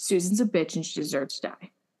with Susan's a bitch and she deserves to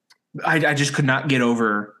die. I just could not get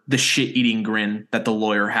over the shit-eating grin that the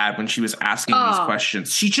lawyer had when she was asking these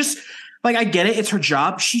questions. She just, like, I get it. It's her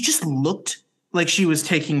job. She just looked like she was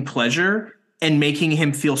taking pleasure and making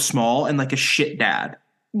him feel small and like a shit dad.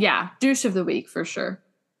 Yeah, douche of the week for sure.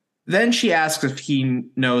 Then she asks if he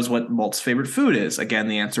knows what Walt's favorite food is. Again,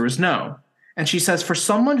 the answer is no. And she says, for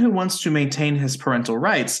someone who wants to maintain his parental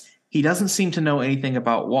rights, he doesn't seem to know anything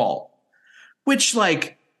about Walt. Which,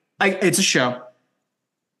 it's a show.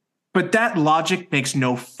 But that logic makes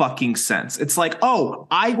no fucking sense. It's like, oh,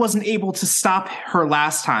 I wasn't able to stop her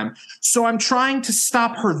last time, so I'm trying to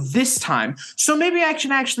stop her this time. So maybe I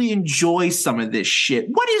can actually enjoy some of this shit.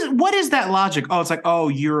 What is that logic? Oh, it's like, oh,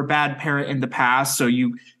 you're a bad parent in the past, so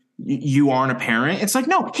you aren't a parent. It's like,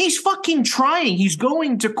 no, he's fucking trying. He's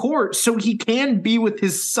going to court so he can be with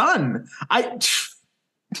his son. I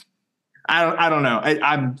don't know.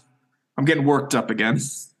 I'm getting worked up again.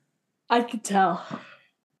 I could tell.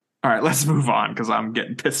 All right, let's move on because I'm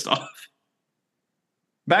getting pissed off.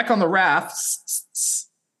 Back on the raft,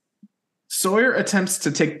 Sawyer attempts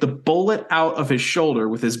to take the bullet out of his shoulder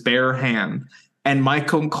with his bare hand, and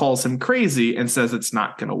Michael calls him crazy and says it's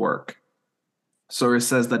not going to work. Sawyer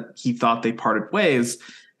says that he thought they parted ways,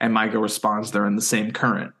 and Michael responds they're in the same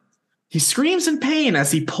current. He screams in pain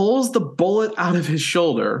as he pulls the bullet out of his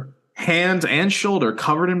shoulder, hand and shoulder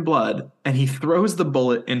covered in blood, and he throws the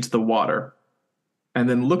bullet into the water. And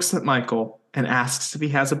then looks at Michael and asks if he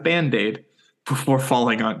has a Band-Aid before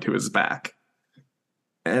falling onto his back.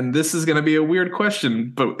 And this is going to be a weird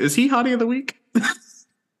question, but is he Hottie of the Week?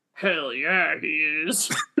 Hell yeah, he is.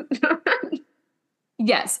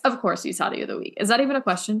 Yes, of course he's Hottie of the Week. Is that even a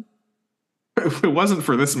question? It wasn't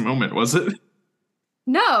for this moment, was it?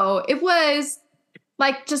 No, it was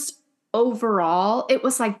just overall, it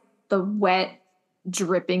was the wet,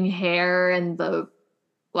 dripping hair and the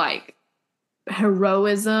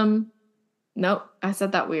heroism. Nope, I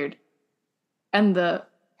said that weird. And the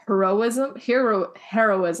heroism.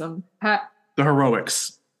 The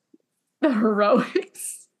heroics. The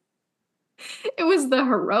heroics. It was the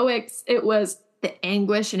heroics. It was the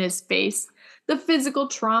anguish in his face, the physical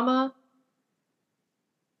trauma.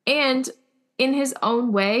 And in his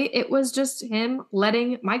own way, it was just him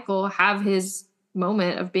letting Michael have his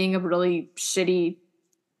moment of being a really shitty,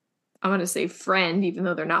 I'm going to say friend, even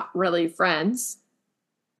though they're not really friends.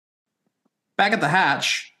 Back at the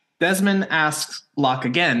hatch, Desmond asks Locke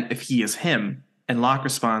again if he is him, and Locke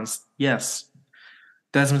responds, yes.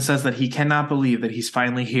 Desmond says that he cannot believe that he's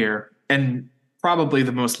finally here, and probably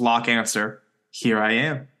the most Locke answer, here I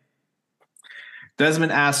am.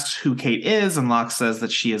 Desmond asks who Kate is, and Locke says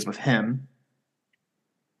that she is with him.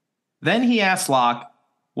 Then he asks Locke,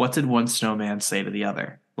 what did one snowman say to the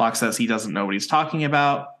other? Locke says he doesn't know what he's talking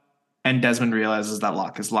about, and Desmond realizes that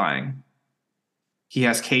Locke is lying. He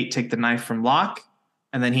has Kate take the knife from Locke,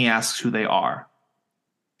 and then he asks who they are.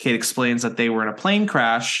 Kate explains that they were in a plane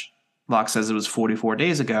crash. Locke says it was 44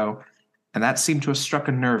 days ago, and that seemed to have struck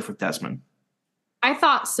a nerve with Desmond. I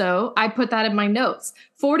thought so. I put that in my notes.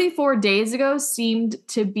 44 days ago seemed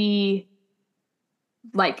to be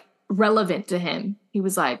relevant to him. He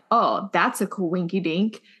was like, oh, that's a coinky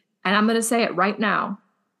dink. And I'm going to say it right now.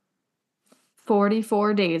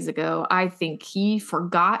 44 days ago, I think he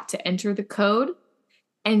forgot to enter the code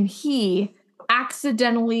and he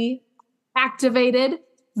accidentally activated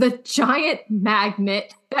the giant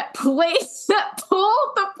magnet that pulled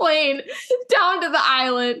the plane down to the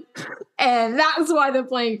island. And that's why the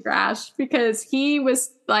plane crashed, because he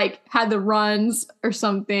was had the runs or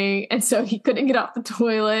something. And so he couldn't get off the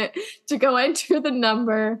toilet to go enter the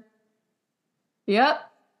number. Yep.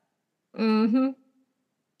 Mm-hmm.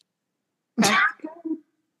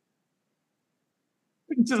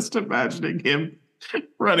 Just imagining him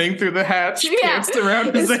running through the hatch, pants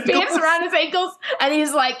around his ankles. Pants around his ankles, and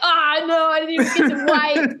he's like, oh no, I didn't even get to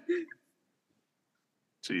wipe.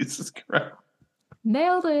 Jesus Christ.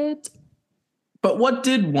 Nailed it. But what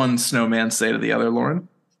did one snowman say to the other, Lauren?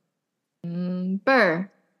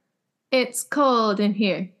 Burr, it's cold in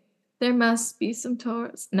here. There must be some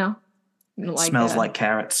tourists. No. Smells like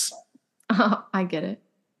carrots. Oh, I get it.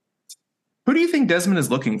 Who do you think Desmond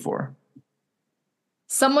is looking for?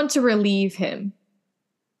 Someone to relieve him.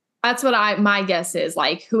 That's what my guess is.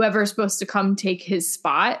 Whoever's supposed to come take his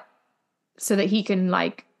spot so that he can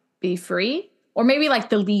be free. Or maybe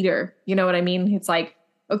the leader. You know what I mean? It's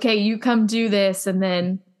okay, you come do this, and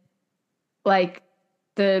then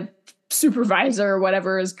the supervisor or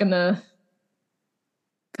whatever is gonna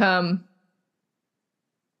come.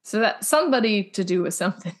 So that somebody to do with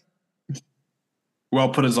something. Well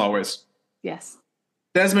put as always. Yes.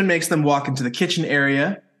 Desmond makes them walk into the kitchen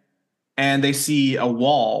area, and they see a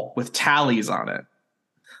wall with tallies on it.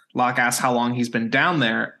 Locke asks how long he's been down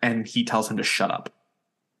there, and he tells him to shut up.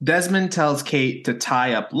 Desmond tells Kate to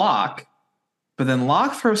tie up Locke, but then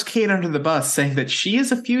Locke throws Kate under the bus, saying that she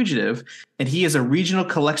is a fugitive, and he is a regional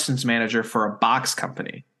collections manager for a box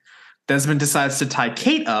company. Desmond decides to tie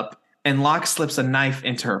Kate up, and Locke slips a knife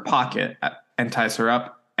into her pocket, and ties her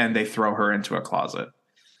up, and they throw her into a closet.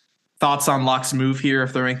 Thoughts on Locke's move here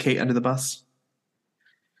of throwing Kate under the bus?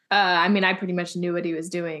 I mean, I pretty much knew what he was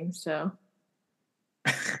doing, so.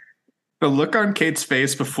 The look on Kate's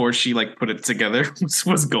face before she like put it together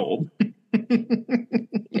was gold.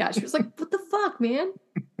 Yeah, she was like, what the fuck, man?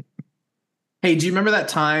 Hey, do you remember that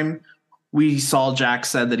time we saw Jack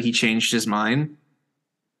said that he changed his mind?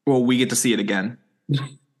 Well, we get to see it again.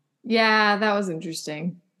 Yeah, that was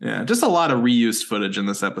interesting. Yeah, just a lot of reused footage in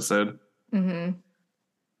this episode. Mm-hmm.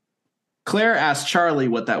 Claire asks Charlie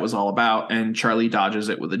what that was all about, and Charlie dodges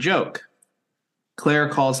it with a joke. Claire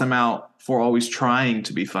calls him out for always trying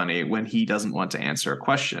to be funny when he doesn't want to answer a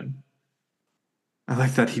question. I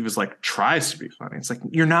like that he was like, tries to be funny. It's like,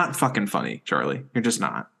 you're not fucking funny, Charlie. You're just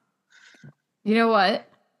not. You know what?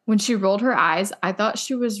 When she rolled her eyes, I thought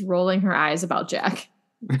she was rolling her eyes about Jack.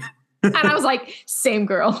 And I was like, same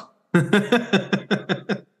girl. And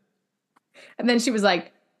then she was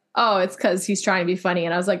like, oh, it's because he's trying to be funny.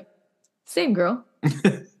 And I was like, same girl.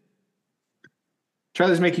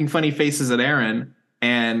 Charlie's making funny faces at Aaron,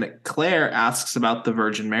 and Claire asks about the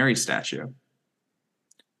Virgin Mary statue.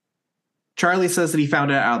 Charlie says that he found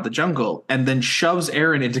it out of the jungle and then shoves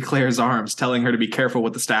Aaron into Claire's arms, telling her to be careful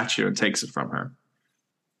with the statue, and takes it from her.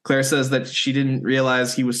 Claire says that she didn't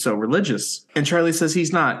realize he was so religious, and Charlie says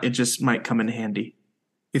he's not. It just might come in handy.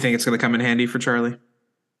 You think it's going to come in handy for Charlie?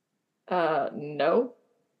 No.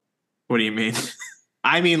 What do you mean?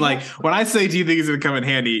 I mean, like, when I say do you think he's going to come in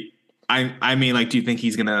handy, I mean, like, do you think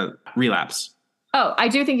he's going to relapse? Oh, I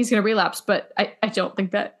do think he's going to relapse, but I don't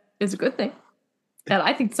think that is a good thing. And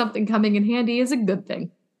I think something coming in handy is a good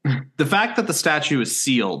thing. The fact that the statue is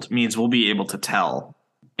sealed means we'll be able to tell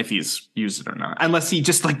if he's used it or not. Unless he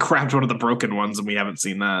just, like, grabbed one of the broken ones and we haven't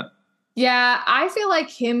seen that. Yeah, I feel like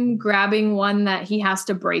him grabbing one that he has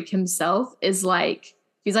to break himself is like,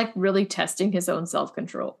 he's like really testing his own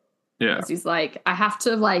self-control. Yeah. Because he's like, I have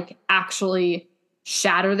to like actually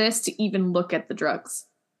shatter this to even look at the drugs.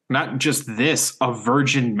 Not just this, a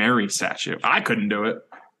Virgin Mary statue. I couldn't do it.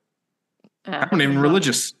 I'm not even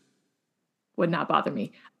religious. Would not bother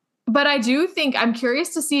me. But I do think, I'm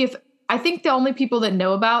curious to see if, I think the only people that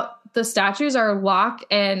know about the statues are Locke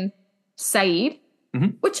and Saeed,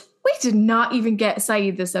 which we did not even get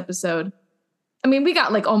Saeed this episode. I mean, we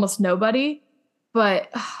got like almost nobody,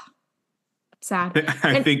 but sad.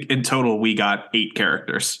 I think in total we got 8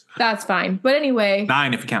 characters. That's fine. But anyway.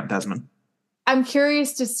 9 if you count Desmond. I'm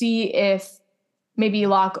curious to see if maybe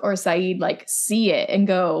Locke or Saeed like see it and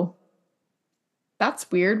go,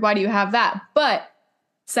 that's weird. Why do you have that? But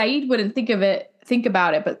Saeed wouldn't think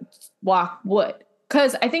about it, but Locke would.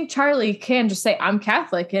 Because I think Charlie can just say, I'm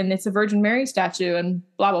Catholic and it's a Virgin Mary statue and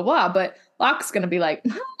blah, blah, blah. But Locke's going to be like,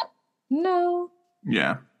 no.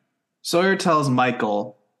 Yeah. Sawyer tells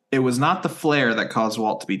Michael it was not the flare that caused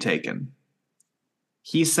Walt to be taken.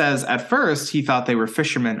 He says at first he thought they were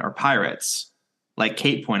fishermen or pirates, like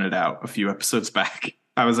Kate pointed out a few episodes back.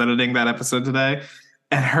 I was editing that episode today,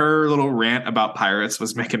 and her little rant about pirates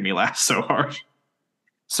was making me laugh so hard.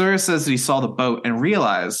 Sawyer says that he saw the boat and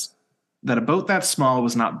realized that a boat that small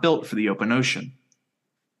was not built for the open ocean.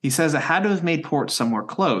 He says it had to have made port somewhere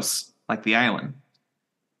close, like the island.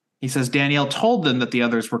 He says Danielle told them that the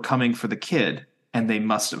others were coming for the kid, and they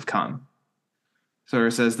must have come.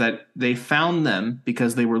 Sawyer says that they found them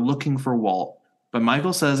because they were looking for Walt, but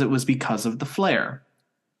Michael says it was because of the flare.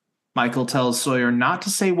 Michael tells Sawyer not to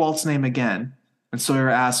say Walt's name again, and Sawyer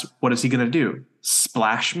asks, what is he going to do?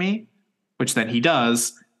 Splash me? Which then he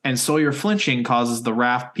does, and Sawyer flinching causes the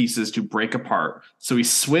raft pieces to break apart, so he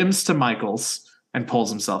swims to Michael's and pulls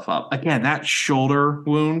himself up. Again, that shoulder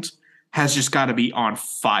wound has just got to be on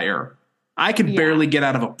fire. I can barely get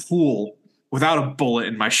out of a pool without a bullet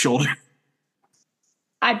in my shoulder.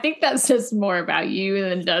 I think that says more about you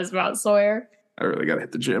than it does about Sawyer. I really got to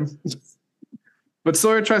hit the gym. But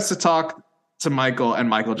Sawyer tries to talk to Michael, and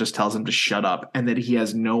Michael just tells him to shut up and that he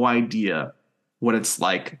has no idea what it's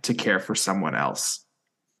like to care for someone else.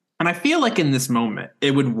 And I feel like in this moment,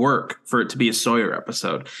 it would work for it to be a Sawyer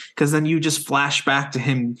episode, because then you just flash back to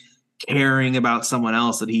him caring about someone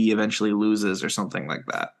else that he eventually loses or something like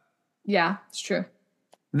that. Yeah, it's true.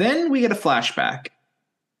 Then we get a flashback.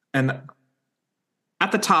 And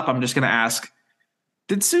at the top, I'm just going to ask,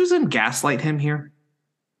 did Susan gaslight him here?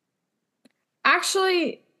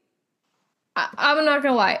 Actually, I'm not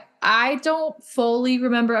going to lie. I don't fully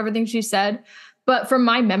remember everything she said, but from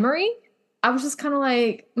my memory, I was just kind of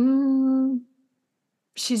like,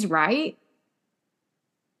 she's right.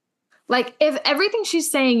 Like, if everything she's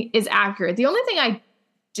saying is accurate, the only thing I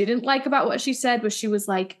didn't like about what she said was she was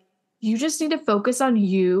like, you just need to focus on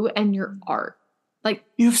you and your art. Like,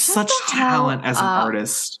 You have shut such the hell talent as an up.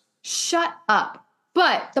 artist. Shut up.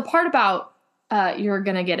 But the part about you're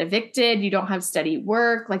going to get evicted, you don't have steady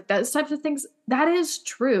work, like those types of things, that is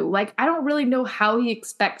true. Like, I don't really know how he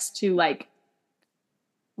expects to, like,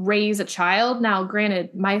 raise a child. Now,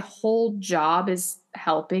 granted, my whole job is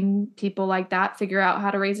helping people like that figure out how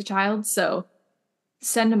to raise a child. So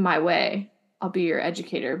send him my way. I'll be your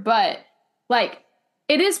educator. But, like,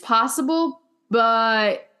 it is possible,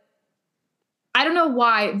 but I don't know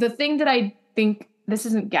why. The thing that I think, this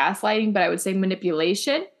isn't gaslighting, but I would say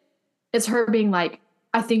manipulation, is her being like,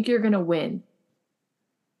 I think you're going to win.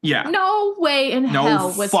 Yeah. No way in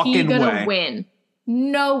hell was he going to win.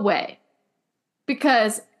 No way.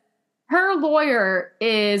 Because her lawyer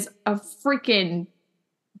is a freaking,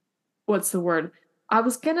 what's the word? I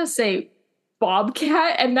was going to say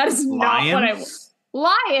bobcat, and that is not what I was.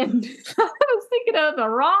 Lion. I was thinking of the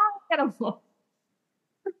wrong animal.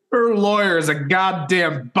 Her lawyer is a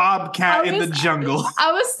goddamn bobcat in the jungle.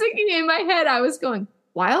 I was thinking in my head, I was going,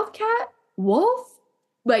 wildcat? Wolf?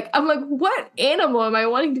 Like, I'm like, what animal am I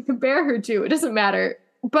wanting to compare her to? It doesn't matter.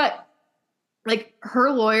 But, like,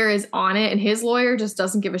 her lawyer is on it, and his lawyer just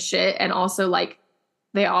doesn't give a shit. And also, like,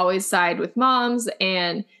 they always side with moms,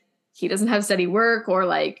 and he doesn't have steady work or,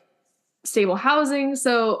 like, stable housing.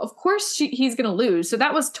 So, of course, he's going to lose. So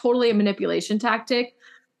that was totally a manipulation tactic.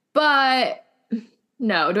 But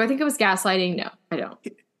no. Do I think it was gaslighting? No, I don't.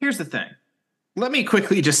 Here's the thing. Let me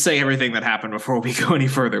quickly just say everything that happened before we go any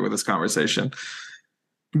further with this conversation.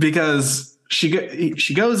 Because she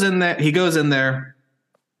goes in there. He goes in there.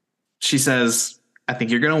 She says, I think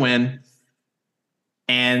you're going to win.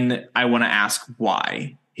 And I want to ask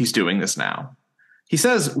why he's doing this now. He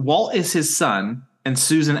says Walt is his son. And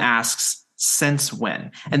Susan asks, since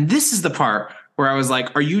when? And this is the part where I was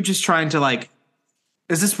like, are you just trying to, like,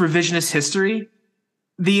 is this revisionist history?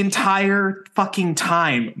 The entire fucking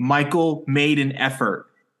time, Michael made an effort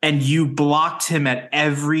and you blocked him at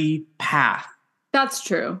every path. That's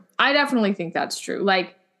true. I definitely think that's true.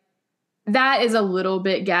 Like, that is a little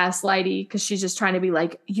bit gaslighty because she's just trying to be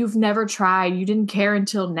like, you've never tried. You didn't care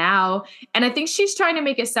until now. And I think she's trying to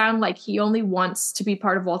make it sound like he only wants to be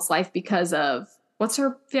part of Walt's life because of, what's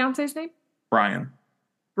her fiance's name? Brian.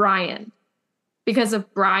 Because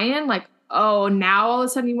of Brian, like, oh, now all of a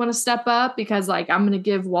sudden you want to step up because, like, I'm going to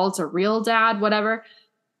give Walt a real dad, whatever.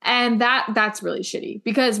 And that's really shitty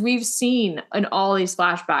because we've seen in all these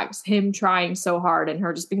flashbacks him trying so hard and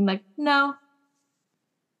her just being like, no.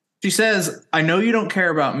 She says, I know you don't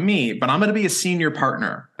care about me, but I'm going to be a senior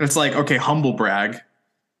partner. And it's like, okay, humble brag.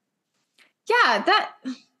 Yeah,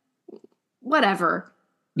 whatever.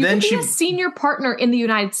 You can be a senior partner in the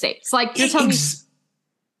United States. Like, you're telling me.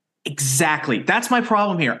 Exactly. That's my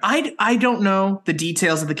problem here. I don't know the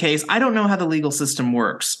details of the case. I don't know how the legal system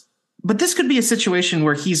works. But this could be a situation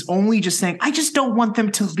where he's only just saying, I just don't want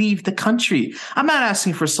them to leave the country. I'm not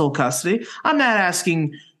asking for sole custody. I'm not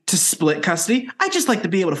asking to split custody. I just like to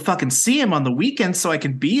be able to fucking see him on the weekends so I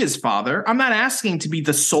can be his father. I'm not asking to be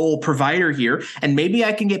the sole provider here. And maybe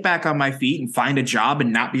I can get back on my feet and find a job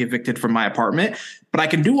and not be evicted from my apartment. But I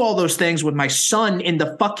can do all those things with my son in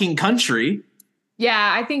the fucking country.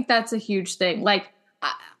 Yeah, I think that's a huge thing. Like,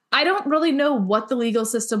 I don't really know what the legal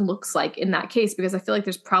system looks like in that case because I feel like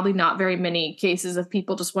there's probably not very many cases of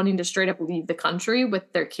people just wanting to straight up leave the country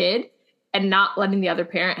with their kid and not letting the other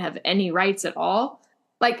parent have any rights at all.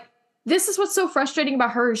 Like, this is what's so frustrating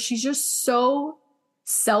about her. She's just so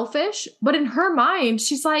selfish. But in her mind,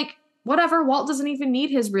 she's like, whatever, Walt doesn't even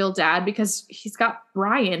need his real dad because he's got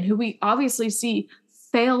Brian, who we obviously see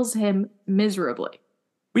fails him miserably.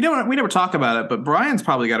 We never talk about it, but Brian's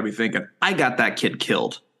probably got to be thinking, I got that kid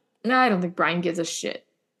killed. No, I don't think Brian gives a shit.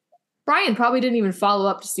 Brian probably didn't even follow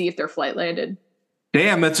up to see if their flight landed.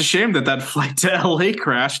 Damn, that's a shame that flight to LA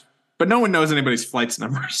crashed, but no one knows anybody's flight's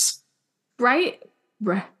numbers. Right?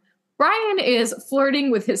 Brian is flirting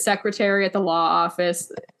with his secretary at the law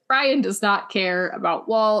office. Brian does not care about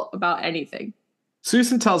Walt, about anything.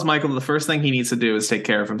 Susan tells Michael the first thing he needs to do is take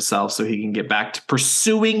care of himself so he can get back to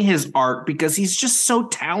pursuing his art because he's just so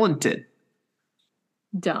talented.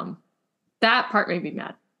 Dumb. That part made me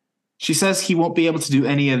mad. She says he won't be able to do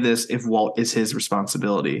any of this if Walt is his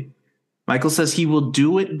responsibility. Michael says he will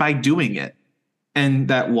do it by doing it and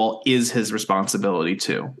that Walt is his responsibility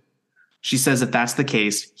too. She says if that's the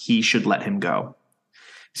case, he should let him go.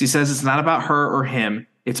 She says it's not about her or him,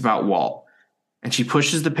 it's about Walt. And she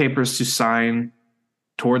pushes the papers to sign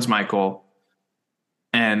towards Michael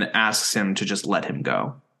and asks him to just let him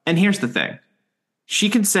go. And here's the thing. She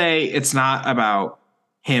can say it's not about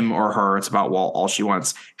him or her, it's about Walt all she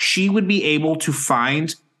wants. She would be able to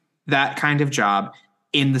find that kind of job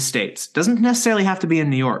in the States. Doesn't necessarily have to be in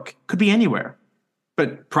New York. Could be anywhere.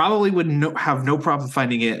 But probably would have no problem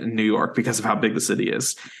finding it in New York because of how big the city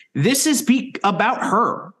is. This is about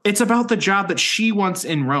her. It's about the job that she wants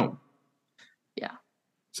in Rome. Yeah.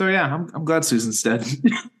 So yeah, I'm glad Susan's dead.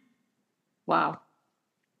 Wow.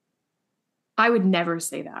 I would never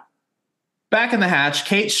say that. Back in the hatch,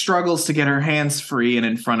 Kate struggles to get her hands free and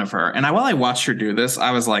in front of her. And while I watched her do this,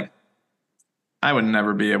 I was like, I would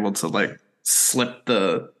never be able to like slip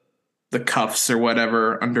the cuffs or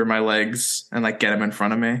whatever under my legs and like get them in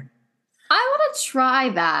front of me. I want to try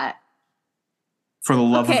that. For the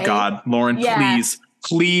love of God, Lauren,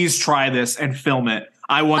 please try this and film it.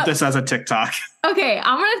 I want this as a TikTok. Okay,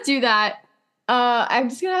 I'm going to do that. I'm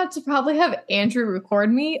just going to have to probably have Andrew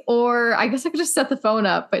record me, or I guess I could just set the phone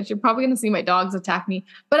up, but you're probably going to see my dogs attack me.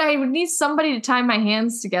 But I would need somebody to tie my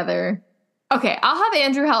hands together. Okay, I'll have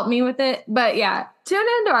Andrew help me with it. But yeah, tune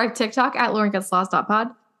into our TikTok at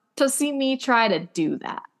LaurenGetsLost.pod to see me try to do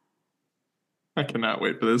that. I cannot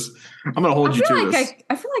wait for this. I'm going to hold you to this.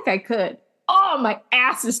 I feel like I could. Oh, my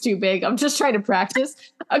ass is too big. I'm just trying to practice.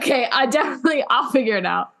 Okay, I'll figure it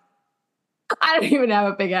out. I don't even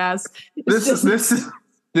have a big ass.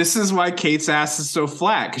 This is why Kate's ass is so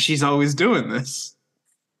flat, because she's always doing this.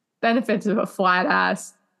 Benefits of a flat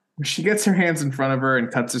ass. She gets her hands in front of her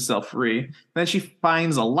and cuts herself free. Then she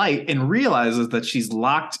finds a light and realizes that she's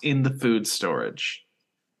locked in the food storage.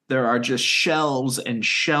 There are just shelves and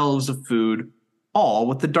shelves of food, all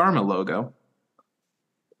with the Dharma logo.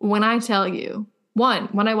 When I tell you,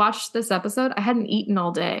 when I watched this episode, I hadn't eaten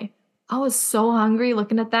all day. I was so hungry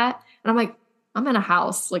looking at that. And I'm like, I'm in a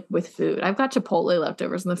house like with food. I've got Chipotle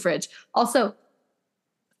leftovers in the fridge. Also,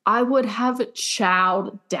 I would have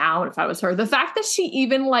chowed down if I was her. The fact that she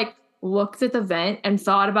even like looked at the vent and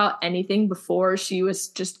thought about anything before she was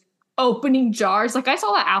just opening jars. Like I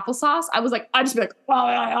saw that applesauce. I was like, I'd just be like,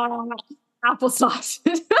 oh, applesauce.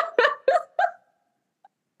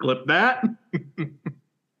 Clip that. I'm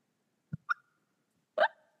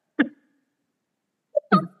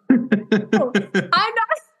not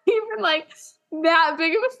even like that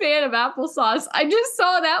big of a fan of applesauce. I just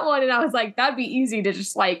saw that one and I was like, that'd be easy to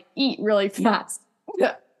just like eat really fast.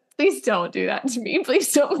 Please don't do that to me.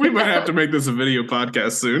 Please don't. We might have to make this a video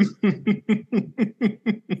podcast soon.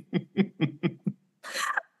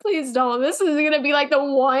 Please don't. This is going to be like the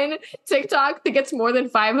one TikTok that gets more than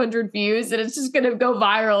 500 views and it's just going to go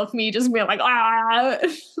viral of me just being like, ah.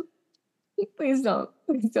 Please don't.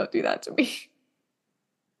 Please don't do that to me.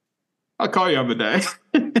 I'll call you on the day.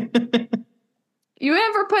 You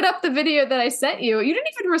never put up the video that I sent you. You didn't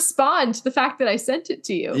even respond to the fact that I sent it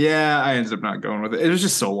to you. Yeah, I ended up not going with it. It was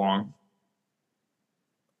just so long.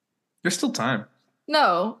 There's still time.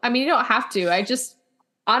 No, I mean, you don't have to. I just,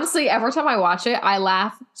 honestly, every time I watch it, I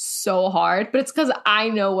laugh so hard. But it's because I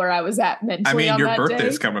know where I was at mentally on that day. Your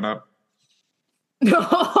birthday's coming up. No.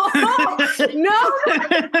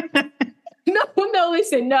 No,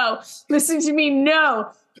 listen to me.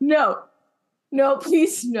 No,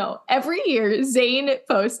 please, no. Every year, Zane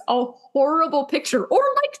posts a horrible picture or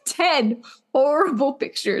like 10 horrible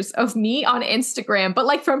pictures of me on Instagram, but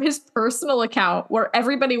like from his personal account where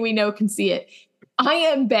everybody we know can see it. I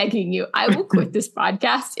am begging you. I will quit this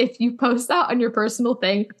podcast. If you post that on your personal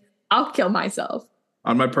thing, I'll kill myself.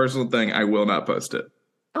 On my personal thing, I will not post it.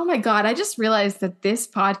 Oh my God, I just realized that this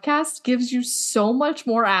podcast gives you so much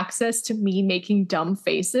more access to me making dumb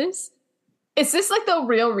faces. Is this like the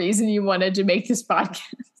real reason you wanted to make this podcast?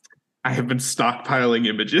 I have been stockpiling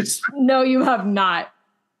images. No, you have not.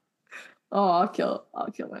 Oh, I'll kill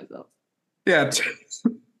myself. Yeah.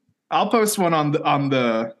 I'll post one on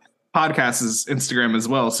the podcast's Instagram as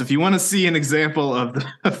well. So if you want to see an example of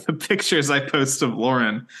the pictures I post of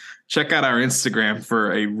Lauren, check out our Instagram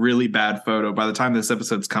for a really bad photo. By the time this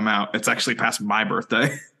episode's come out, it's actually past my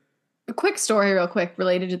birthday. A quick story real quick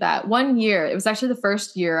related to that. One year, it was actually the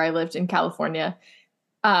first year I lived in California.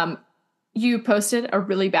 You posted a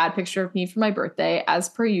really bad picture of me for my birthday, as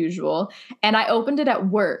per usual. And I opened it at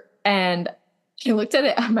work and I looked at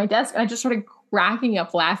it on my desk and I just started cracking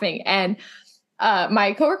up laughing. And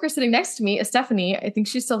my coworker sitting next to me is Stephanie. I think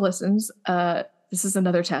she still listens. This is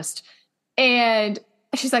another test. And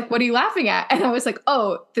she's like, what are you laughing at? And I was like,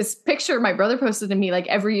 oh, this picture my brother posted to me. Like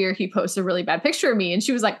every year he posts a really bad picture of me. And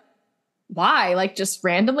she was like, why? Like just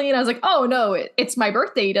randomly? And I was like, oh no, it's my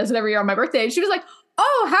birthday. He does it every year on my birthday. And she was like,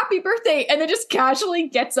 oh, happy birthday. And then just casually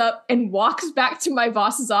gets up and walks back to my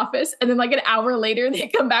boss's office. And then like an hour later, they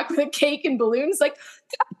come back with a cake and balloons like,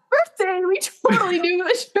 happy birthday. We totally knew it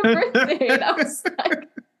was your birthday. And I was like,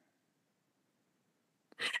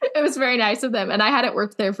 it was very nice of them. And I hadn't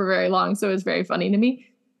worked there for very long, so it was very funny to me.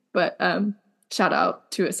 But Shout out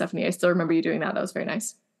to it, Stephanie. I still remember you doing that. That was very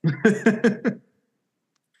nice.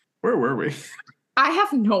 Where were we? I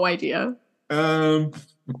have no idea.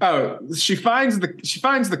 She finds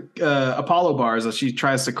the Apollo bars as she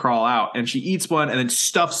tries to crawl out, and she eats one and then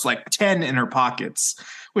stuffs like 10 in her pockets,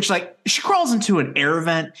 which like she crawls into an air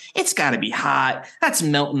vent. It's got to be hot. That's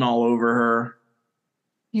melting all over her.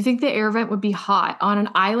 You think the air vent would be hot on an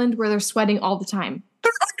island where they're sweating all the time?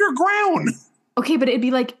 They're underground. Okay, but it'd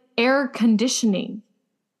be like air conditioning.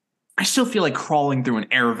 I still feel like crawling through an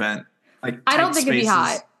air vent. Like I don't think it'd be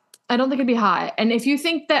hot. I don't think it'd be hot. And if you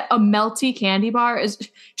think that a melty candy bar is,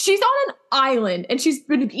 she's on an island and she's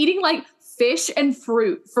been eating like fish and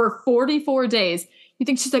fruit for 44 days. You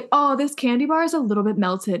think she's like, oh, this candy bar is a little bit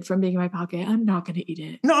melted from being in my pocket. I'm not going to eat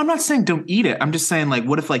it. No, I'm not saying don't eat it. I'm just saying, like,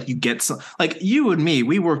 what if like you get some, like you and me,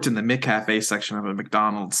 we worked in the McCafe section of a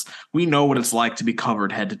McDonald's. We know what it's like to be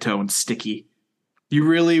covered head to toe and sticky. You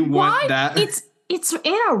really want that? It's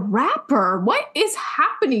in a wrapper. What is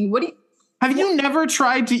happening? Have you never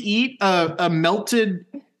tried to eat a melted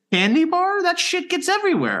candy bar? That shit gets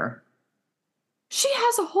everywhere. She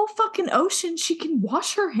has a whole fucking ocean. She can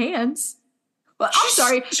wash her hands. Well, I'm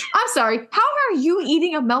sorry. How are you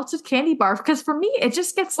eating a melted candy bar? Because for me, it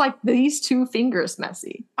just gets like these two fingers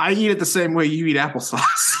messy. I eat it the same way you eat applesauce.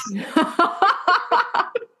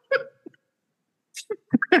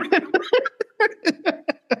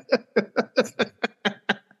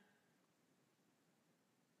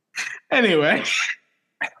 Anyway,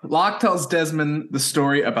 Locke tells Desmond the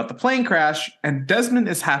story about the plane crash, and Desmond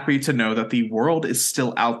is happy to know that the world is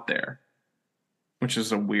still out there, which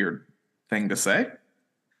is a weird thing to say.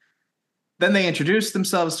 Then they introduce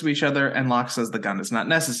themselves to each other, and Locke says the gun is not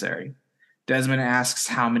necessary. Desmond asks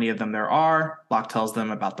how many of them there are. Locke tells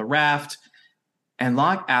them about the raft, and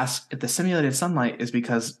Locke asks if the simulated sunlight is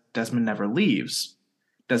because Desmond never leaves.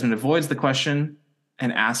 Desmond avoids the question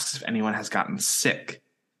and asks if anyone has gotten sick.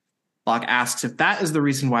 Locke asks if that is the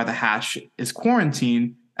reason why the hatch is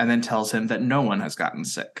quarantined, and then tells him that no one has gotten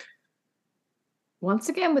sick. Once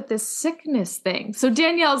again with this sickness thing. So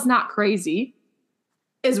Danielle's not crazy,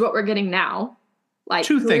 is what we're getting now. Like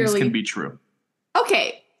two things can be true.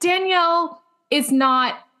 Okay, Danielle is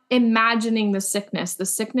not imagining the sickness. The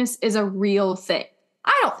sickness is a real thing.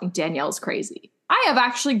 I don't think Danielle's crazy. I have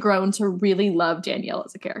actually grown to really love Danielle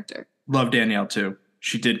as a character. Love Danielle too.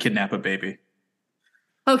 She did kidnap a baby.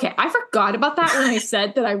 Okay, I forgot about that when I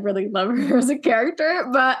said that I really love her as a character,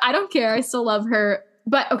 but I don't care. I still love her.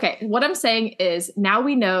 But okay, what I'm saying is now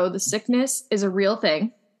we know the sickness is a real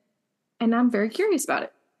thing, and I'm very curious about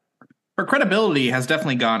it. Her credibility has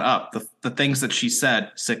definitely gone up. The things that she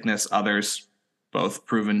said, sickness, others, both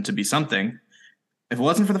proven to be something. If it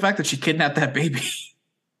wasn't for the fact that she kidnapped that baby.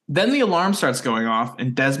 Then the alarm starts going off,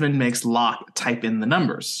 and Desmond makes Locke type in the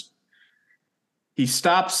numbers. He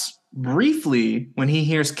stops briefly when he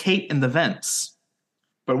hears Kate in the vents.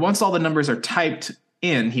 But once all the numbers are typed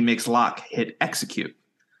in, he makes Locke hit execute.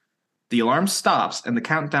 The alarm stops, and the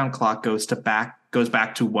countdown clock goes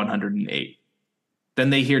back to 108. Then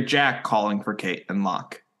they hear Jack calling for Kate and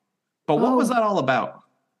Locke. But what was that all about?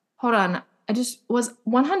 Hold on. Was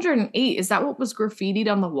 108, is that what was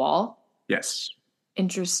graffitied on the wall? Yes.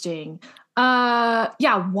 Interesting.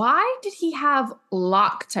 Yeah, why did he have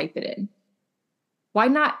Locke type it in? Why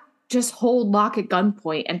not just hold Locke at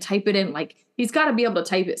gunpoint and type it in? Like, he's got to be able to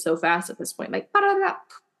type it so fast at this point. Like, I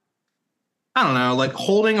don't know, like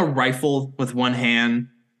holding a rifle with one hand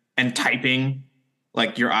and typing,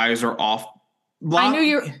 like your eyes are off.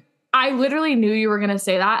 I literally knew you were going to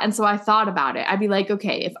say that. And so I thought about it. I'd be like,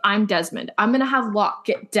 okay, if I'm Desmond, I'm going to have Locke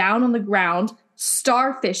get down on the ground,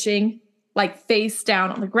 starfishing, like face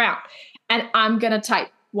down on the ground. And I'm going to type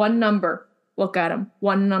one number, look at him,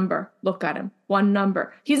 one number, look at him, one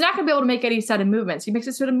number. He's not going to be able to make any sudden movements. He makes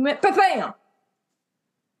a sudden movement, bam!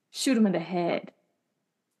 Shoot him in the head.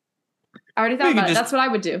 I already thought about it. That's what I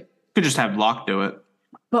would do. Could just have Locke do it.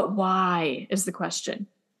 But why is the question?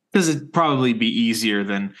 Because it'd probably be easier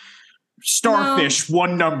than starfish,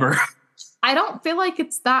 one number. I don't feel like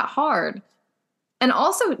it's that hard. And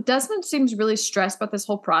also, Desmond seems really stressed about this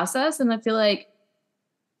whole process. And I feel like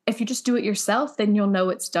if you just do it yourself, then you'll know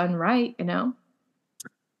it's done right, you know?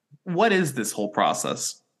 What is this whole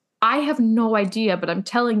process? I have no idea, but I'm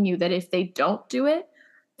telling you that if they don't do it,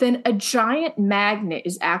 then a giant magnet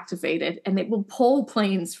is activated and it will pull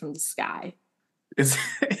planes from the sky.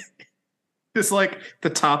 It's like the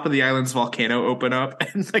top of the island's volcano open up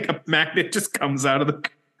and like a magnet just comes out of the...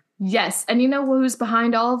 Yes, and you know who's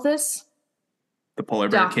behind all of this? The Polar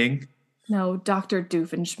Bear King? No, Dr.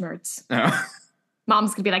 Doofenshmirtz. Oh.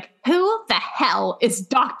 Mom's gonna be like, who the hell is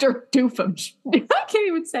Dr. Doofenshmirtz? I can't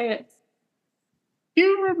even say it.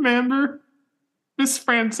 You remember Miss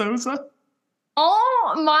Franzosa?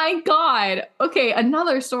 Oh my God. Okay,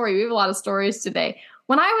 another story. We have a lot of stories today.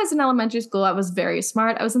 When I was in elementary school, I was very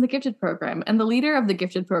smart. I was in the gifted program, and the leader of the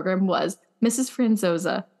gifted program was Mrs.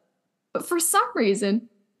 Franzosa. But for some reason,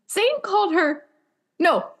 Zane called her.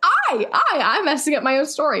 No, I'm messing up my own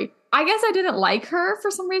story. I guess I didn't like her for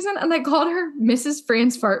some reason, and I called her Mrs.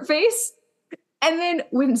 Franz Fartface. And then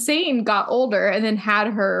when Zane got older and then had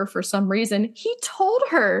her for some reason, he told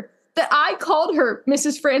her that I called her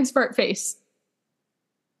Mrs. Franz Fartface.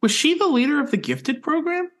 Was she the leader of the gifted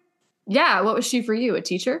program? Yeah, what was she for you? A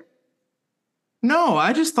teacher? No,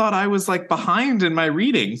 I just thought I was like behind in my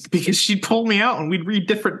reading because she'd pull me out and we'd read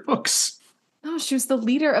different books. No, she was the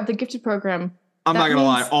leader of the gifted program. I'm not gonna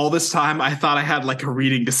lie, all this time I thought I had like a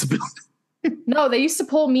reading disability. No, they used to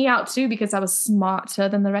pull me out too because I was smarter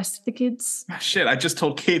than the rest of the kids. Shit, I just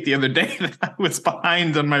told Kate the other day that I was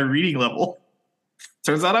behind on my reading level.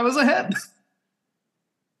 Turns out I was ahead.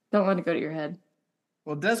 Don't let it go to your head.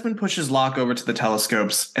 Well, Desmond pushes Locke over to the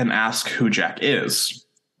telescopes and asks who Jack is.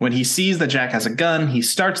 When he sees that Jack has a gun, he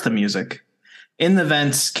starts the music. In the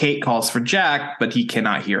vents, Kate calls for Jack, but he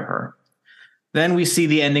cannot hear her. Then we see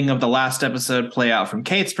the ending of the last episode play out from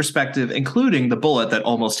Kate's perspective, including the bullet that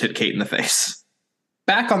almost hit Kate in the face.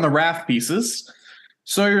 Back on the raft pieces,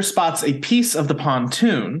 Sawyer spots a piece of the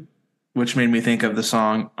pontoon, which made me think of the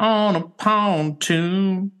song On a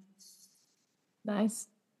Pontoon. Nice.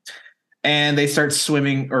 And they start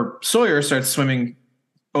swimming, or Sawyer starts swimming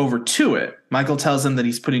over to it. Michael tells him that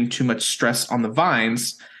he's putting too much stress on the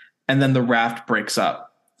vines, and then the raft breaks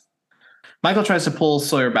up. Michael tries to pull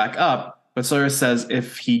Sawyer back up, but Sawyer says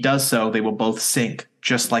if he does so, they will both sink,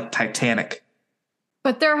 just like Titanic.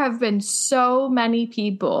 But there have been so many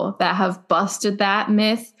people that have busted that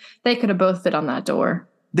myth. They could have both fit on that door.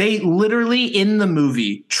 They literally, in the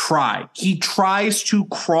movie, try. He tries to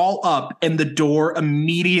crawl up, and the door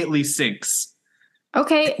immediately sinks.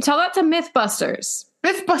 Okay, tell that to Mythbusters.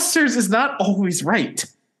 Mythbusters is not always right.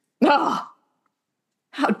 Oh,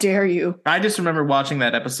 how dare you. I just remember watching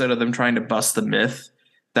that episode of them trying to bust the myth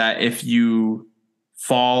that if you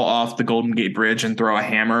fall off the Golden Gate Bridge and throw a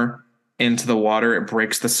hammer into the water, it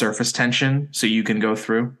breaks the surface tension so you can go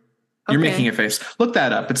through. You're making a face. Look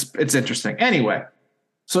that up. It's interesting. Anyway,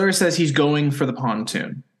 Sawyer says he's going for the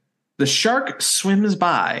pontoon. The shark swims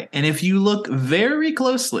by, and if you look very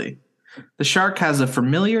closely, the shark has a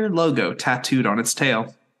familiar logo tattooed on its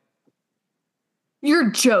tail.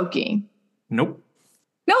 You're joking. Nope.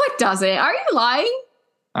 No, it doesn't. Are you lying?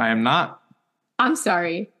 I am not. I'm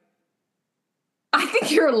sorry. I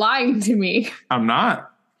think you're lying to me. I'm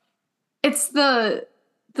not. It's the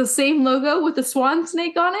same logo with the swan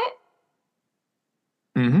snake on it?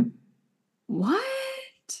 Mm-hmm. What?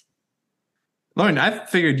 Lauren, I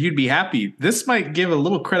figured you'd be happy. This might give a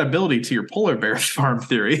little credibility to your polar bear farm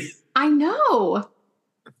theory. I know.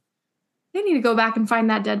 I need to go back and find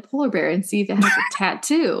that dead polar bear and see if it has a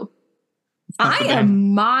tattoo. I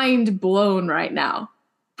am mind blown right now.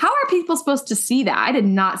 How are people supposed to see that? I did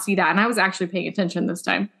not see that, and I was actually paying attention this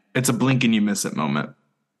time. It's a blink and you miss it moment.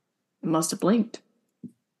 I must have blinked.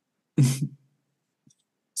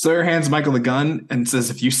 Sawyer hands Michael the gun and says,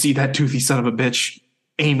 if you see that toothy son of a bitch,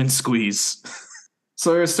 aim and squeeze.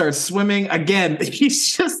 Sawyer starts swimming. Again,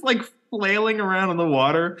 he's just like flailing around in the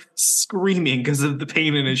water, screaming because of the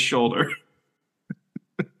pain in his shoulder.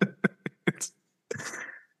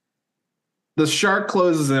 The shark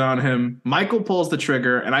closes in on him. Michael pulls the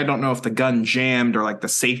trigger, and I don't know if the gun jammed or like the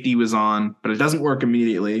safety was on, but it doesn't work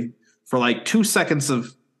immediately for like 2 seconds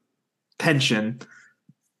of tension.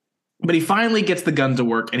 But he finally gets the gun to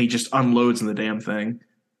work, and he just unloads in the damn thing.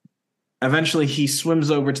 Eventually, he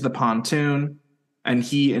swims over to the pontoon, and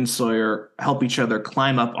he and Sawyer help each other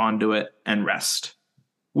climb up onto it and rest.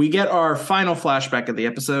 We get our final flashback of the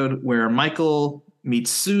episode where Michael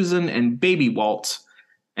meets Susan and baby Walt,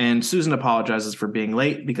 and Susan apologizes for being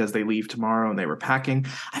late because they leave tomorrow and they were packing.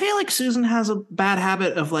 I feel like Susan has a bad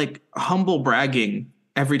habit of like humble bragging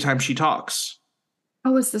every time she talks.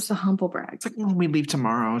 Oh, is this a humble brag? It's like, well, we leave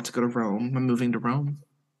tomorrow to go to Rome. I'm moving to Rome.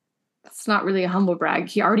 That's not really a humble brag.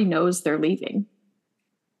 He already knows they're leaving.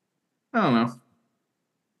 I don't know.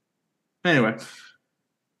 Anyway,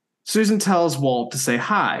 Susan tells Walt to say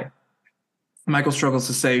hi. Michael struggles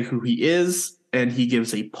to say who he is, and he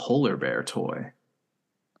gives a polar bear toy.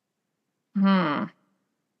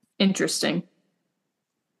 Interesting.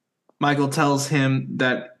 Michael tells him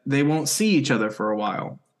that they won't see each other for a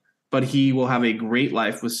while, but he will have a great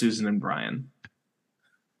life with Susan and Brian.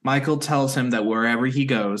 Michael tells him that wherever he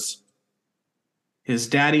goes, his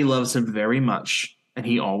daddy loves him very much, and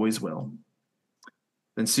he always will.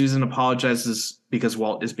 Then Susan apologizes because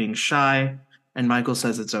Walt is being shy, and Michael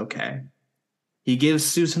says it's okay. He gives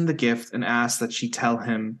Susan the gift and asks that she tell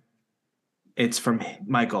him it's from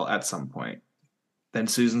Michael at some point. Then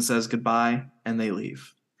Susan says goodbye, and they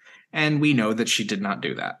leave. And we know that she did not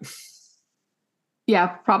do that. Yeah,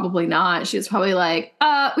 probably not. She was probably like,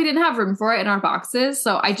 we didn't have room for it in our boxes,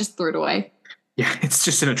 so I just threw it away. Yeah, it's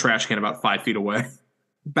just in a trash can about 5 feet away.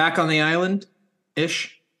 Back on the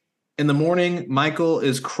island-ish. In the morning, Michael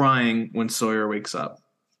is crying when Sawyer wakes up.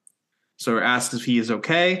 Sawyer asks if he is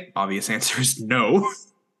okay. Obvious answer is no.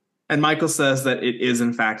 And Michael says that it is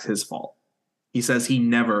in fact his fault. He says he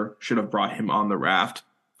never should have brought him on the raft.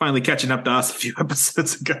 Finally catching up to us a few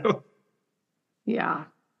episodes ago. Yeah.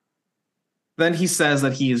 Then he says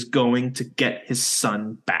that he is going to get his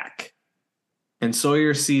son back. And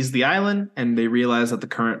Sawyer sees the island, and they realize that the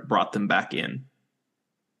current brought them back in.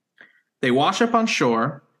 They wash up on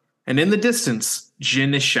shore, and in the distance,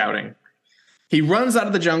 Jin is shouting. He runs out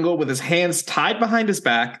of the jungle with his hands tied behind his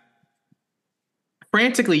back,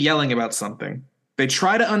 frantically yelling about something. They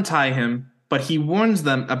try to untie him, but he warns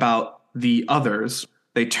them about the others.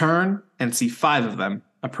 They turn and see 5 of them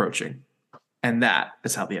approaching. And that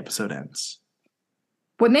is how the episode ends.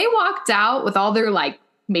 When they walked out with all their like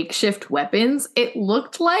makeshift weapons, it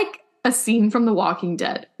looked like a scene from The Walking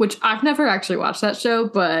Dead, which I've never actually watched that show,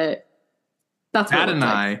 but that's what Dad it and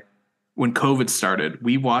looked I, like. when COVID started,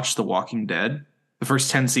 we watched The Walking Dead, the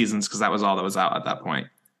first 10 seasons, because that was all that was out at that point.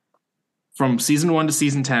 From season 1 to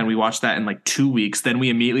season 10, we watched that in like 2 weeks. Then we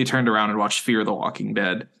immediately turned around and watched Fear the Walking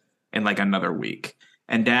Dead in like another week.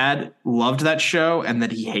 And Dad loved that show and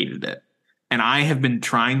that he hated it. And I have been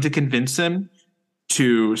trying to convince him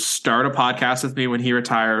to start a podcast with me when he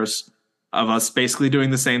retires of us basically doing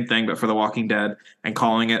the same thing, but for The Walking Dead and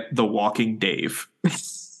calling it The Walking Dave.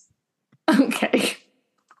 Okay.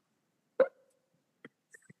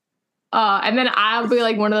 And then I'll be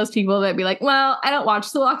like one of those people that be like, well, I don't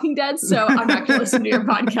watch The Walking Dead, so I'm not going to listen to your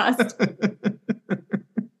podcast.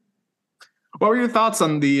 What were your thoughts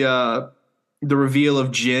on the reveal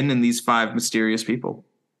of Jin and these 5 mysterious people?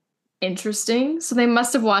 Interesting. So they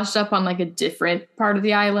must have washed up on like a different part of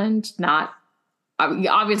the island, not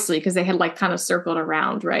obviously because they had like kind of circled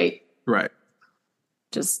around, right? Right.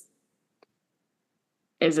 Just,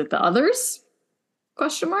 is it the others?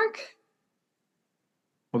 Question mark.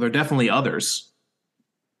 Well, there are definitely others.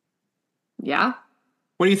 Yeah.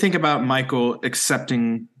 What do you think about Michael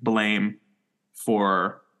accepting blame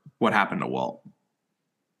for what happened to Walt?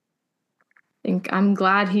 I'm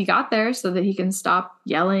glad he got there so that he can stop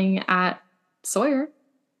yelling at Sawyer.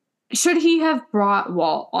 Should he have brought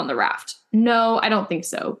Walt on the raft? No, I don't think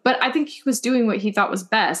so. But I think he was doing what he thought was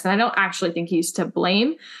best. And I don't actually think he's to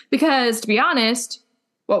blame because, to be honest,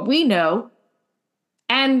 what we know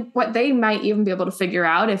and what they might even be able to figure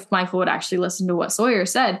out if Michael would actually listen to what Sawyer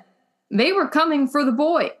said, they were coming for the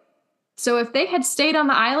boy. So if they had stayed on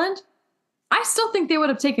the island, I still think they would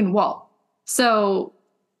have taken Walt. So,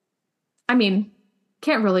 I mean,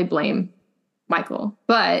 can't really blame Michael,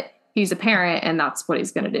 but he's a parent and that's what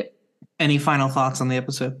he's going to do. Any final thoughts on the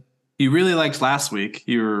episode? You really liked last week.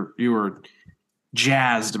 You were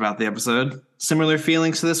jazzed about the episode. Similar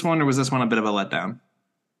feelings to this one, or was this one a bit of a letdown?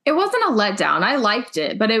 It wasn't a letdown. I liked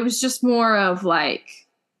it, but it was just more of like,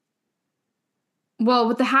 well,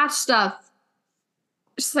 with the Hatch stuff,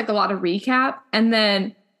 just like a lot of recap. And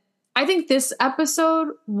then I think this episode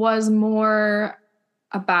was more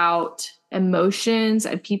about emotions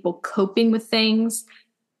and people coping with things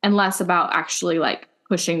and less about actually like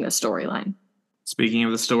pushing the storyline. Speaking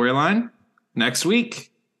of the storyline, next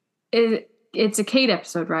week. It's a Kate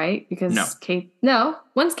episode, right? Because No. Kate. No.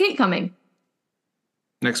 When's Kate coming?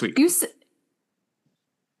 Next week.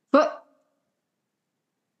 But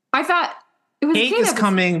I thought it was Kate a Kate is episode.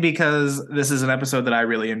 coming because this is an episode that I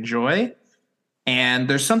really enjoy. And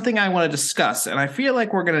there's something I want to discuss. And I feel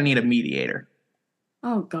like we're going to need a mediator.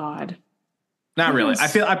 Oh, God. Not really.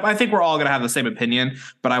 Yes. I think we're all going to have the same opinion,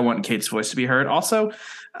 but I want Kate's voice to be heard. Also,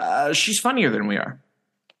 she's funnier than we are.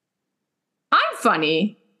 I'm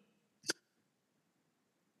funny.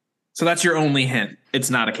 So that's your only hint. It's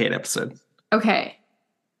not a Kate episode. Okay.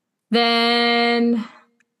 Then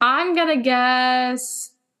I'm going to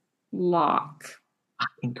guess Locke.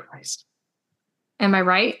 Fucking Christ. Am I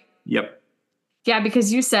right? Yep. Yeah,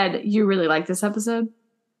 because you said you really liked this episode.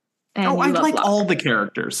 And Oh, you I love like Locke. all the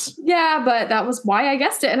characters. Yeah, but that was why I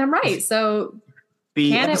guessed it, and I'm right. So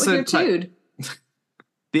The can it with your episode dude.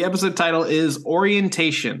 The episode title is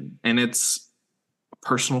Orientation, and it's a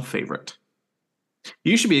personal favorite.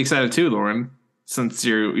 You should be excited too, Lauren, since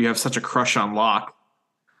you have such a crush on Locke.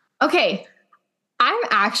 Okay. I'm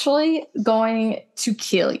actually going to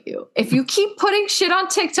kill you. If you keep putting shit on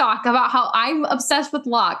TikTok about how I'm obsessed with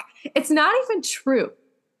Locke, it's not even true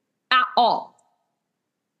at all.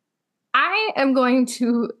 I am going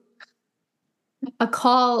to a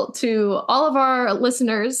call to all of our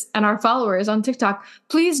listeners and our followers on TikTok.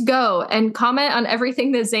 Please go and comment on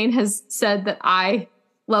everything that Zane has said that I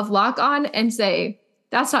love Locke on and say,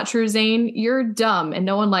 that's not true, Zane. You're dumb and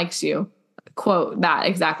no one likes you. Quote that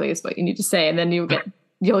exactly is what you need to say, and then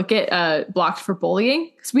you'll get blocked for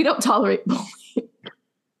bullying because we don't tolerate bullying.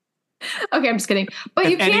 Okay, I'm just kidding. But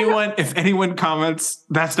if anyone comments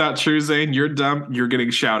that's not true, Zane, you're dumb, you're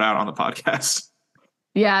getting shout out on the podcast.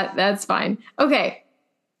 Yeah, that's fine. Okay.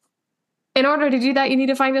 In order to do that, you need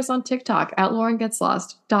to find us on TikTok at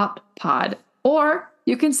LaurenGetsLost.pod. Or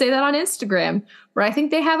you can say that on Instagram, where I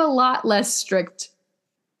think they have a lot less strict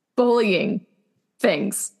bullying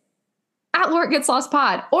things. At Lauren Gets Lost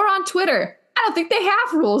Pod, or on Twitter. I don't think they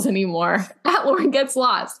have rules anymore. At Lauren Gets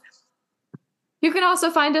Lost. You can also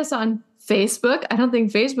find us on Facebook. I don't think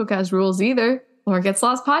Facebook has rules either. Lauren Gets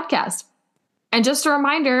Lost Podcast. And just a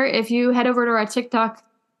reminder, if you head over to our TikTok,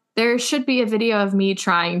 there should be a video of me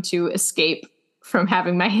trying to escape from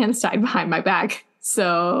having my hands tied behind my back.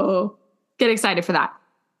 So get excited for that.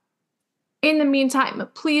 In the meantime,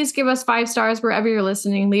 please give us 5 stars wherever you're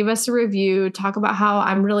listening. Leave us a review. Talk about how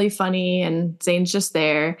I'm really funny and Zane's just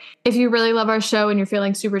there. If you really love our show and you're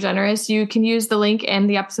feeling super generous, you can use the link in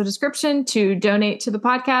the episode description to donate to the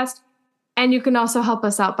podcast. And you can also help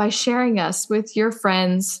us out by sharing us with your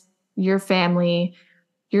friends, your family,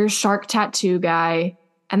 your shark tattoo guy.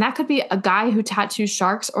 And that could be a guy who tattoos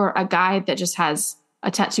sharks or a guy that just has a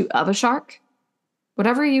tattoo of a shark.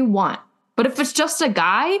 Whatever you want. But if it's just a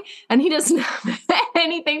guy and he doesn't have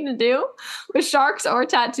anything to do with sharks or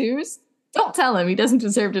tattoos, don't tell him. He doesn't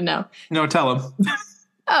deserve to know. No, tell him.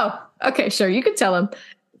 Oh, okay, sure. You can tell him.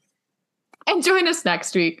 And join us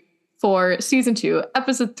next week for season 2,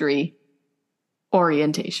 episode 3,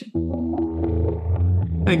 Orientation.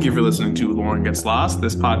 Thank you for listening to Lauren Gets Lost.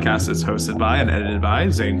 This podcast is hosted by and edited by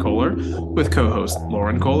Zane Kohler, with co-host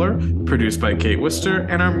Lauren Kohler, produced by Kate Wister,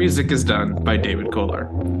 and our music is done by David Kohler.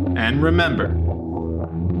 And remember,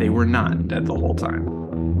 they were not dead the whole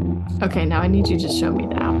time. Okay, now I need you to show me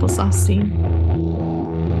the applesauce scene.